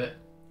to do it.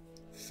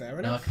 Fair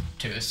enough. I could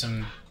tutor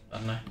some, I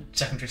don't know,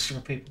 secondary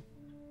school people.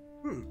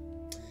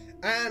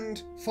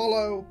 And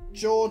follow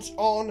George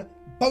on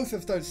both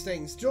of those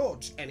things.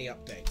 George, any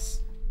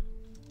updates?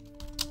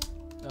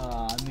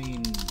 I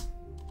mean,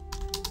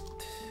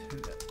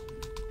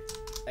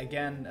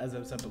 again, as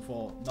I've said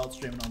before, not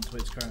streaming on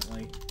Twitch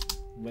currently.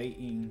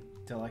 Waiting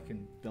till I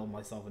can build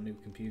myself a new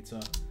computer.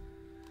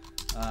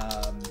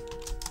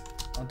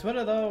 On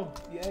Twitter though,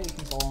 yeah, you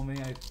can follow me.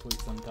 I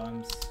tweet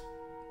sometimes.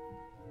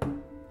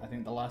 I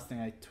think the last thing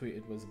I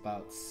tweeted was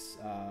about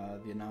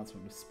the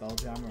announcement of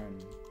Spelljammer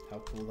and how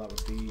cool that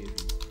would be if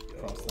you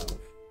crossed that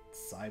with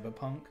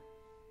Cyberpunk.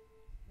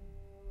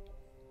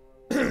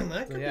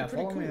 That could So yeah, be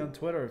pretty follow cool. me on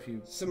Twitter if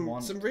you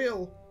want. Some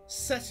real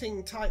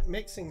setting type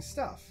mixing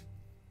stuff.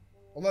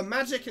 Although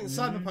Magic and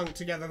Cyberpunk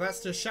together,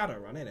 that's just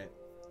Shadowrun, isn't it?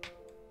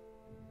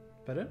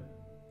 Pardon?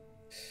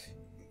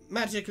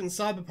 Magic and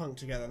Cyberpunk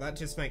together, that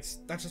just makes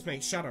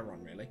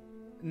Shadowrun, really.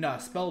 No,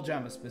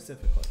 Spelljammer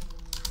specifically.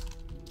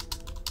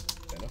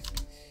 Fair enough.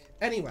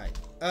 Anyway,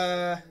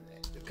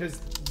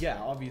 because yeah,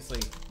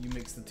 obviously you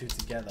mix the two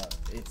together,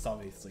 it's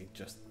obviously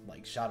just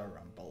like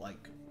Shadowrun, but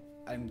like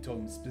I'm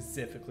talking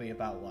specifically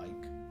about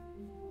like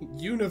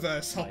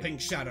universe hopping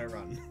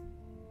Shadowrun.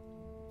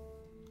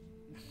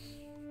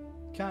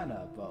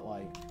 kinda, but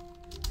like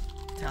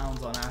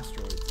towns on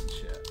asteroids and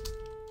shit.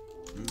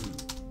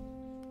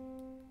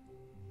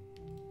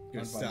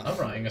 Good stuff. I'm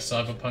writing a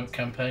Cyberpunk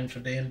campaign for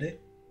D&D.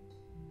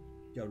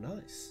 Yo,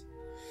 nice.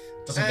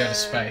 Doesn't go to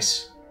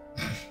space.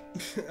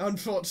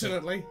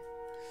 Unfortunately,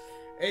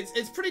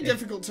 it's pretty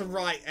difficult to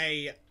write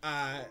a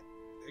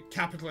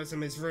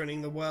capitalism is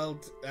ruining the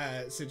world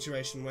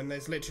situation when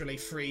there's literally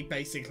free,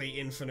 basically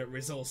infinite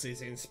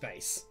resources in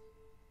space.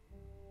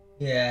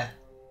 Yeah.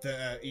 That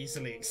are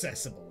easily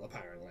accessible,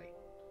 apparently.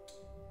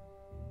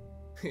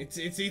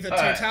 It's either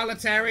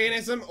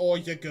totalitarianism or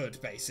you're good,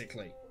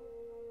 basically.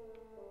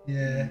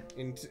 Yeah.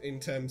 In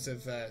terms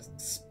of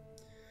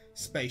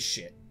space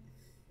shit.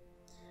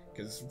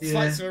 Because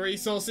fights for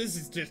resources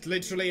is just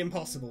literally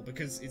impossible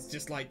because it's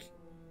just like,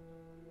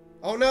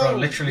 oh no! Bro,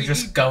 literally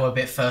just go a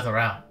bit further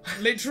out.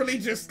 Literally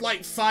just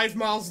like 5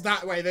 miles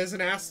that way, there's an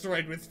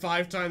asteroid with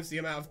 5 times the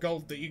amount of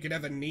gold that you could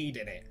ever need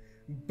in it.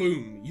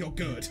 Boom, you're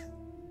good.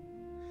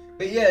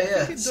 But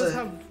yeah.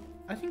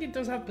 I think it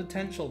does have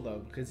potential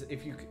though, because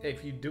if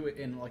you do it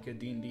in like a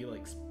D&D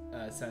like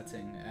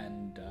setting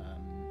and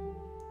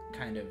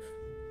kind of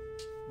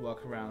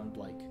work around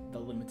like the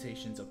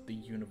limitations of the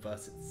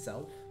universe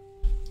itself.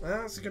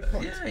 That's a good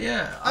point.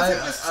 Yeah. I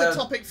think this is a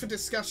topic for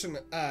discussion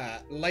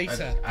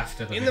later.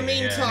 After the in the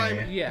video,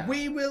 meantime, yeah.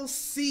 we will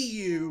see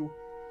you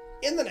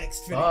in the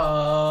next video.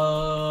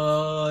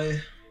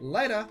 Bye.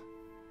 Later.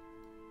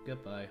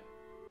 Goodbye.